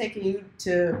 yeah, I'm taking you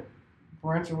to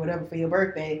brunch or whatever for your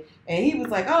birthday. And he was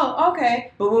like, oh,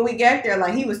 okay. But when we got there,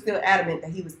 like, he was still adamant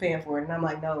that he was paying for it. And I'm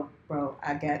like, no, bro,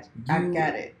 I got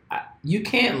it. You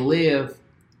can't live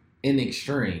in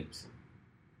extremes.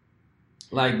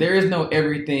 Like, there is no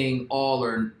everything all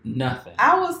or nothing.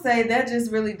 I will say that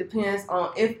just really depends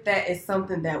on if that is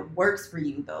something that works for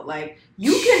you, though. Like,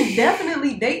 you can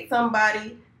definitely date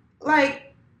somebody.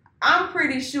 Like, I'm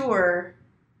pretty sure,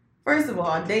 first of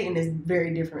all, dating is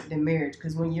very different than marriage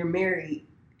because when you're married,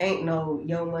 ain't no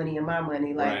your money and my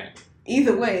money. Like, right.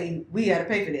 Either way, we got to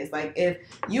pay for this. Like, if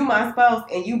you my spouse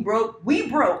and you broke, we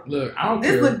broke. Look, I don't this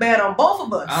care. This look bad on both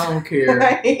of us. I don't care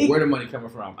like, where the money coming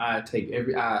from. I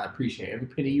appreciate every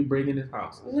penny you bring in this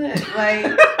house. Like,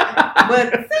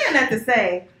 but saying that to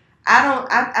say,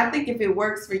 I think if it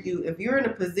works for you, if you're in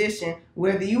a position,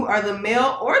 whether you are the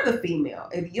male or the female,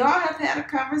 if y'all have had a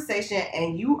conversation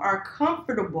and you are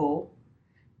comfortable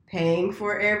paying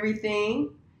for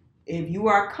everything, if you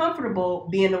are comfortable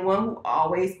being the one who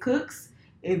always cooks,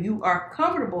 if you are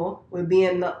comfortable with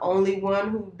being the only one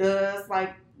who does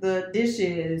like the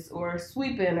dishes or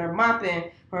sweeping or mopping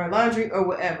or laundry or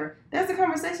whatever, that's a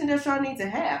conversation that y'all need to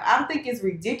have. I don't think it's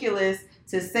ridiculous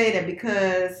to say that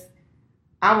because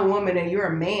I'm a woman and you're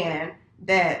a man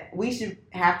that we should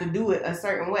have to do it a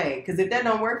certain way. Because if that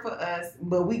don't work for us,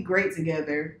 but we great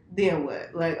together, then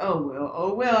what? Like,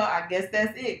 oh well, I guess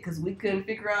that's it. Because we couldn't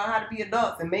figure out how to be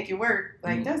adults and make it work.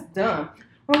 Like, that's dumb.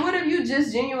 Or what if you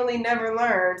just genuinely never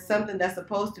learned something that's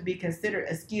supposed to be considered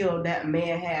a skill that a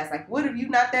man has? Like, what if you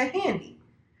not that handy?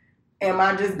 Am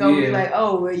I just going to be like,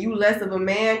 oh, well, you less of a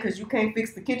man because you can't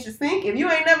fix the kitchen sink? If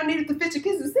you ain't never needed to fix your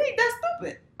kitchen sink, that's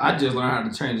stupid. I just learned how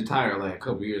to change a tire like a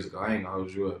couple years ago. I ain't gonna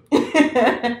hold you up.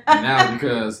 Now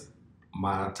because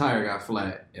my tire got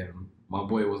flat and my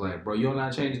boy was like, bro, you don't know how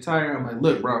to change a tire? I'm like,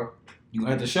 look, bro, you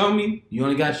gonna have to show me. You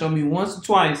only got to show me once or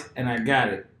twice and I got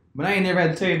it. But I ain't never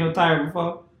had to change no tire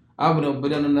before. I would have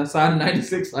been on the side of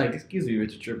 96 like, excuse me,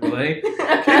 Mr. AAA,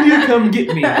 can you come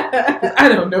get me? I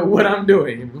don't know what I'm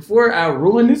doing. Before I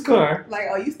ruin this car. Like,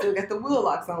 oh, you still got the wheel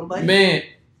locks on, buddy. Man,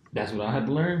 that's what I had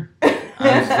to learn.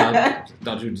 I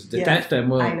thought you just detached that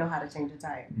mug. I know how to change a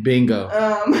tire. Bingo.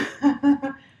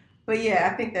 But yeah,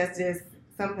 I think that's just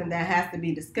something that has to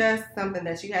be discussed, something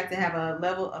that you have to have a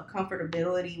level of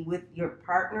comfortability with your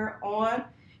partner on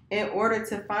in order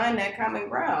to find that common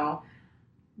ground.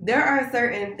 There are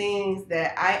certain things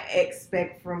that I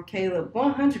expect from Caleb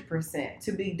 100%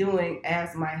 to be doing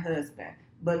as my husband.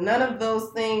 But none of those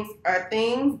things are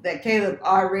things that Caleb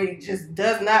already just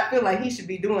does not feel like he should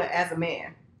be doing as a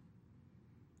man.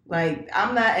 Like,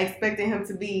 I'm not expecting him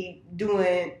to be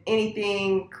doing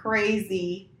anything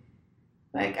crazy.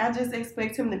 Like, I just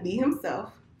expect him to be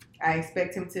himself. I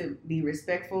expect him to be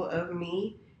respectful of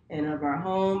me and of our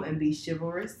home and be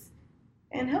chivalrous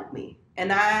and help me.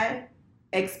 And I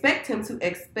expect him to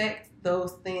expect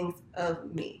those things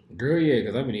of me. Girl, yeah,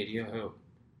 because I've been needing your help.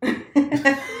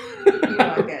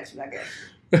 I got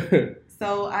you.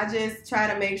 So I just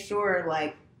try to make sure,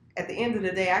 like, at the end of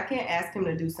the day, I can't ask him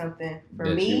to do something for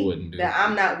me that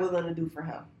I'm not willing to do for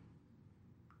him.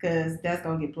 Because that's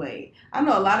going to get played. I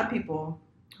know a lot of people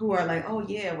who are like, oh,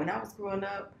 yeah, when I was growing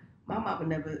up, my mama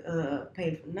never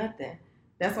paid for nothing.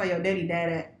 That's why your daddy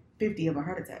died at 50 of a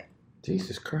heart attack.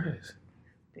 Jesus Christ.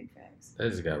 Big facts. That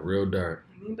just got real dark.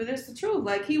 I mean, but it's the truth.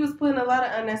 Like, he was putting a lot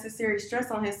of unnecessary stress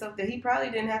on himself that he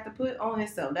probably didn't have to put on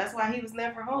himself. That's why he was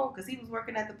never home, because he was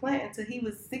working at the plant until he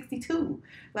was 62.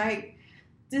 Like,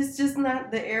 this is just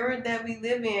not the era that we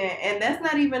live in. And that's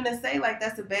not even to say, like,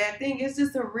 that's a bad thing. It's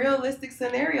just a realistic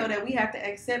scenario that we have to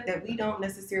accept, that we don't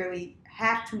necessarily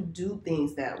have to do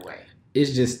things that way.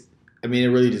 It's just, I mean, it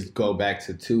really just go back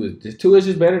to two. Two is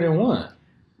just better than one.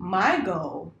 My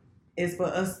goal is for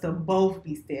us to both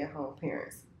be stay-at-home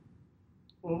parents.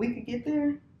 When we could get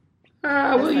there.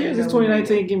 Well, yeah, it's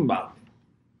 2019. Give me about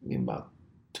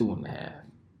 2.5.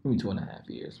 Maybe 2.5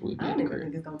 years. We'll be I don't even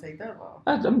think it's gonna take that long.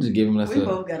 I'm just giving us. We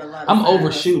both got a lot. I'm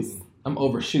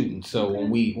overshooting. So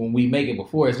okay. when we make it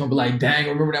before, it's gonna be like, dang!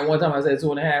 Remember that one time I said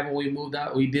 2.5 when we moved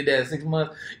out? We did that in 6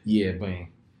 months. Yeah,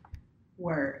 bang.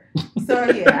 Word. So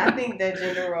yeah, I think that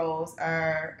gender roles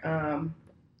are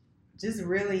just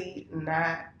really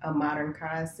not a modern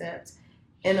concept,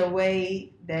 in a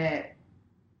way that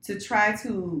to try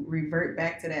to revert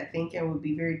back to that thinking would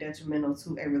be very detrimental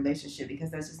to a relationship,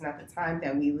 because that's just not the time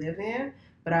that we live in.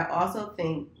 But I also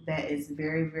think that it's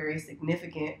very, very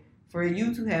significant for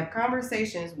you to have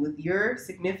conversations with your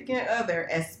significant other,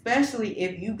 especially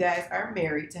if you guys are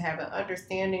married, to have an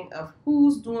understanding of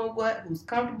who's doing what, who's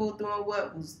comfortable doing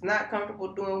what, who's not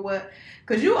comfortable doing what.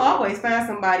 Because you always find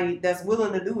somebody that's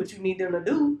willing to do what you need them to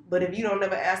do. But if you don't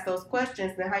ever ask those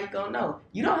questions, then how you gonna know?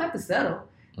 You don't have to settle.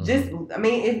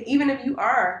 Even if you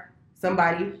are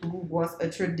somebody who wants a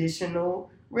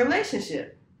traditional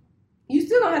relationship, you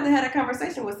still don't have to have a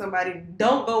conversation with somebody.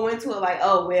 Don't go into it like,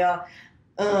 oh, well,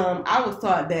 I was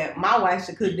taught that my wife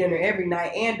should cook dinner every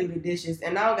night and do the dishes,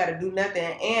 and I don't got to do nothing,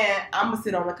 and I'm going to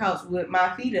sit on the couch with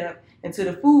my feet up until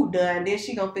the food done, then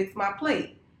she going to fix my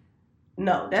plate.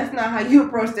 No, that's not how you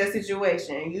approach that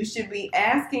situation. You should be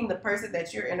asking the person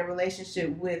that you're in a relationship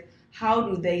with, how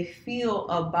do they feel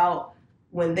about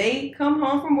when they come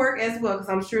home from work as well, because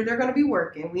I'm sure they're going to be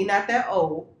working. We not that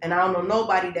old, and I don't know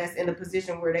nobody that's in a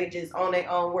position where they just on their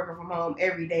own working from home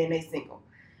every day and they single.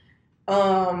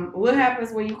 What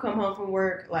happens when you come home from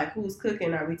work? Like, who's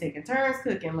cooking? Are we taking turns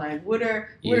cooking? Like, what are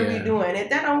we doing? If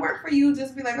that don't work for you,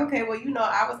 just be like, okay, well,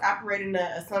 I was operating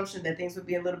the assumption that things would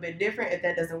be a little bit different. If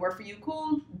that doesn't work for you,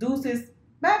 cool, deuces,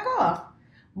 back off.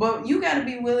 But you got to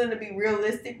be willing to be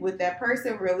realistic with that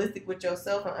person, realistic with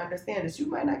yourself, and understand that you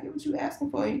might not get what you're asking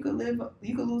for, and you could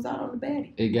lose out on the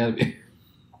baddie. It gotta be.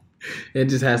 It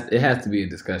has to be a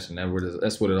discussion.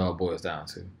 That's what it all boils down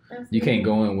to. Absolutely. You can't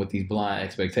go in with these blind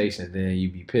expectations, then you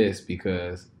be pissed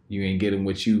because you ain't getting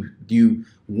what you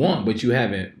want, but you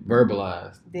haven't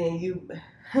verbalized. Then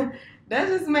that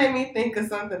just made me think of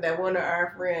something that one of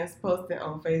our friends posted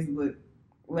on Facebook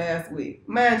last week.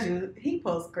 Mind you, he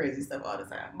posts crazy stuff all the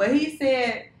time, but he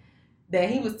said that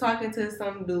he was talking to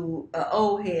some dude, an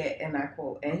old head, and I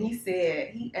quote, and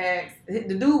he asked,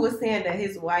 the dude was saying that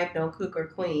his wife don't cook or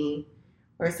clean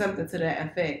or something to that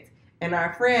effect. And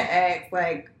our friend asked,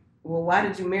 like, well, why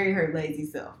did you marry her lazy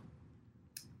self?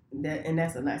 And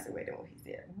that's a nicer way than what he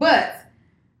said. But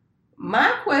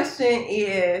my question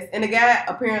is, and the guy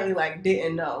apparently like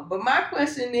didn't know, but my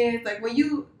question is, like, when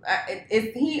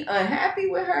is he unhappy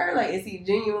with her? Like, is he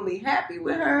genuinely happy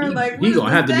with her? He's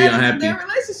gonna have to be unhappy. Their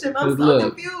relationship. I'm so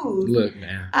confused. Look,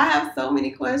 man. I have so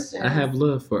many questions. I have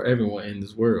love for everyone in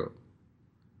this world,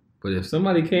 but if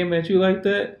somebody came at you like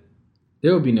that,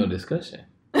 there would be no discussion.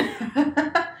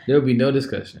 There would be no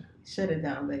discussion. Shut it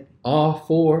down, baby. All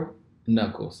 4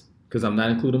 knuckles, because I'm not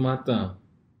including my thumb,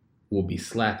 will be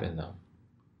slapping them.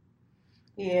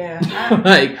 Yeah.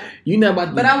 Like, you know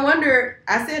about. But I wonder.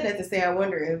 I said that to say I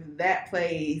wonder if that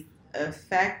plays a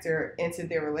factor into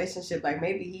their relationship. Like,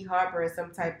 maybe he harboring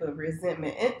some type of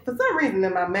resentment. And for some reason,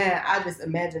 in my mind, I just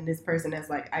imagine this person as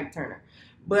like Ike Turner.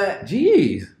 But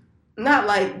jeez. Not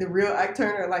like the real Ike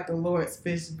Turner, like the Lawrence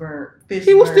Fishburne.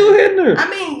 He was still hitting her. I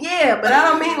mean, yeah, but I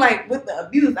don't mean like with the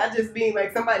abuse. I just mean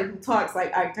like somebody who talks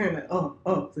like Ike Turner. Like,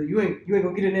 so you ain't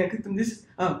gonna get in there and cook them dishes?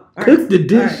 Oh, all right. Cook the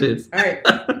dishes. All right.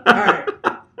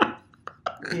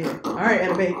 Yeah. All right,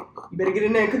 Anna Mae. You better get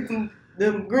in there and cook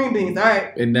them green beans. All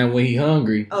right. And then when he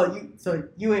hungry. Oh,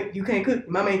 you can't cook.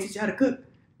 Mama ain't teach you how to cook.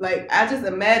 Like, I just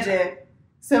imagine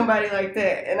somebody like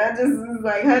that, and I just was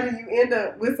like, how do you end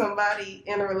up with somebody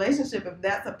in a relationship if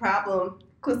that's a problem?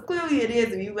 Because clearly it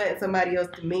is if you let somebody else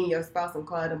demean your spouse and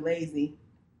call them lazy.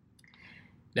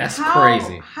 That's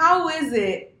crazy. How is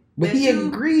it? But he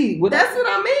agreed. That's what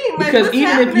I mean. Like, because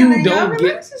even if you don't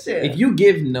if you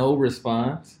give no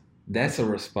response, that's a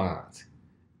response.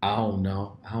 I don't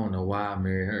know why I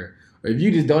married her. Or if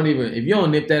you just don't even, if you don't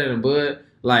nip that in the bud,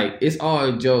 like, it's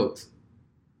all jokes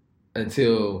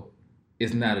until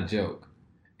it's not a joke.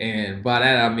 And by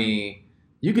that, I mean,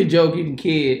 you can joke, you can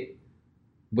kid,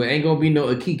 but ain't gonna be no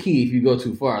a kiki if you go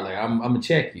too far. Like, I'm gonna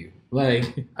check you.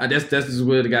 Like, that's just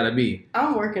what it gotta be.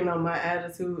 I'm working on my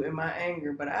attitude and my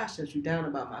anger, but I shut you down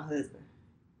about my husband.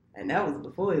 And that was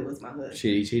before he was my husband.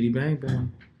 Chitty, chitty, bang,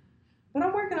 bang. But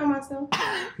I'm working on myself.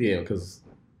 Yeah, because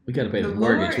we gotta pay the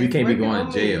mortgage. We can't be going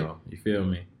to jail. You feel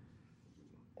me?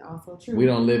 Also true. We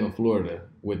don't live in Florida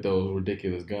with those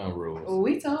ridiculous gun rules. Well,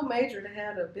 we told Major to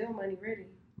have the bill money ready.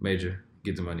 Major,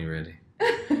 get the money ready. He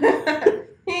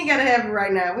ain't gotta have it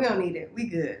right now. We don't need it. We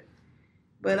good.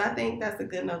 But I think that's a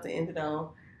good note to end it on.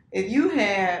 If you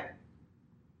had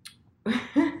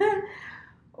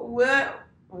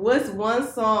what's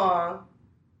one song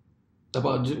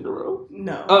about gender roles?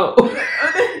 No. Oh.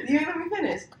 You ain't let me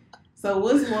finish. So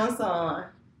what's one song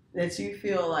that you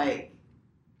feel like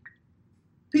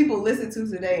people listen to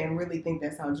today and really think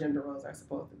that's how gender roles are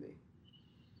supposed to be?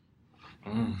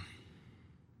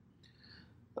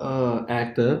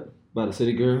 Act Up by the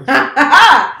City Girls.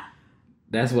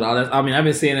 That's what I've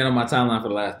been seeing it on my timeline for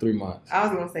the last 3 months. I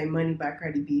was gonna say Money by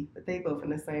Cardi B, but they both in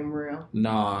the same realm.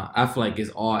 Nah, I feel like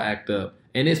it's all act up.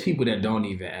 And there's people that don't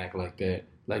even act like that.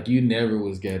 Like, you never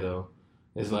was ghetto.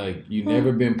 It's like you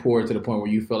never been poor to the point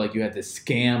where you felt like you had to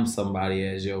scam somebody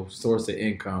as your source of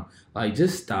income. Like,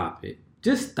 just stop it.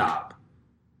 Just stop.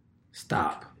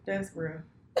 Stop. That's real.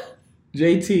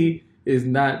 JT is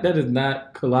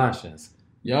not Colossians.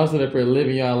 Y'all sit up here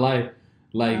living y'all life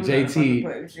like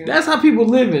JT. That's how people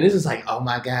live it. It's just like, oh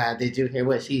my God, did you hear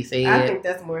what she said? I think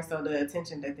that's more so the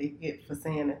attention that they get for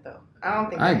saying it, though. I don't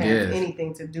think that has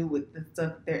anything to do with the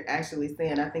stuff they're actually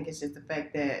saying. I think it's just the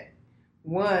fact that,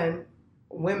 one,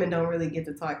 women don't really get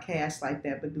to talk cash like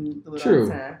that, but do it all the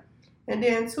time. And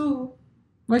then two,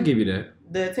 I give you that.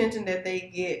 the attention that they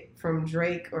get from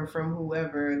Drake or from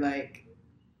whoever, like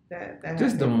that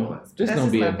just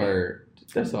don't be a bird.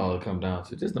 That's all it comes down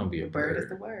to. Just don't be a bird. Bird is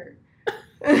the word.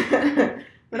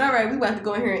 But all right, we about to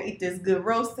go in here and eat this good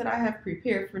roast that I have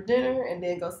prepared for dinner, and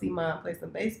then go see Mom play some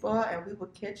baseball, and we will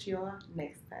catch y'all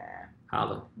next time.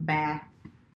 Holla. Bye.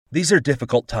 These are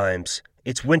difficult times.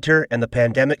 It's winter, and the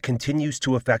pandemic continues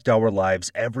to affect our lives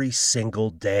every single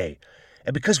day.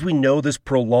 And because we know this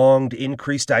prolonged,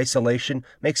 increased isolation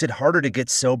makes it harder to get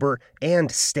sober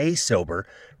and stay sober,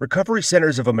 Recovery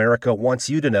Centers of America wants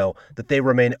you to know that they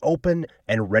remain open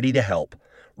and ready to help.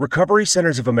 Recovery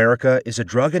Centers of America is a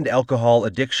drug and alcohol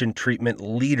addiction treatment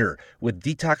leader with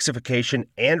detoxification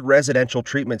and residential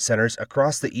treatment centers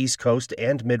across the East Coast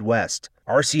and Midwest.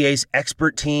 RCA's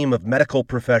expert team of medical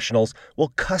professionals will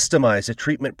customize a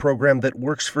treatment program that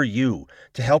works for you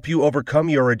to help you overcome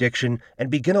your addiction and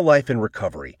begin a life in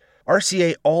recovery.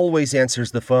 RCA always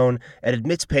answers the phone and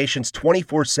admits patients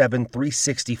 24/7,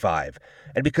 365.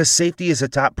 And because safety is a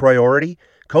top priority,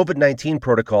 COVID-19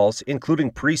 protocols,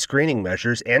 including pre-screening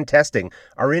measures and testing,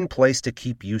 are in place to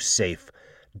keep you safe.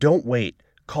 Don't wait.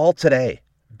 Call today.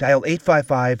 Dial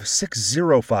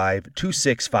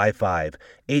 855-605-2655,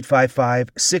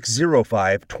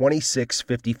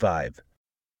 855-605-2655.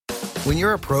 When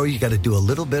you're a pro, you got to do a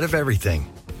little bit of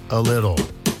everything. A little.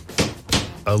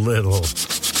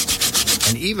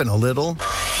 And even a little.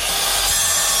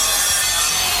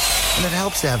 And it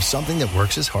helps to have something that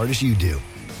works as hard as you do.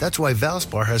 That's why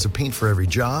Valspar has a paint for every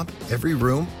job, every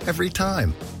room, every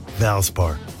time.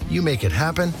 Valspar. You make it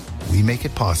happen, we make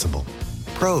it possible.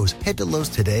 Pros, head to Lowe's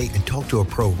today and talk to a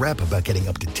pro rep about getting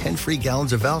up to 10 free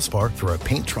gallons of Valspar through our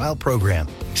paint trial program.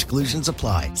 Exclusions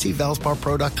apply. See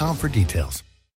ValsparPro.com for details.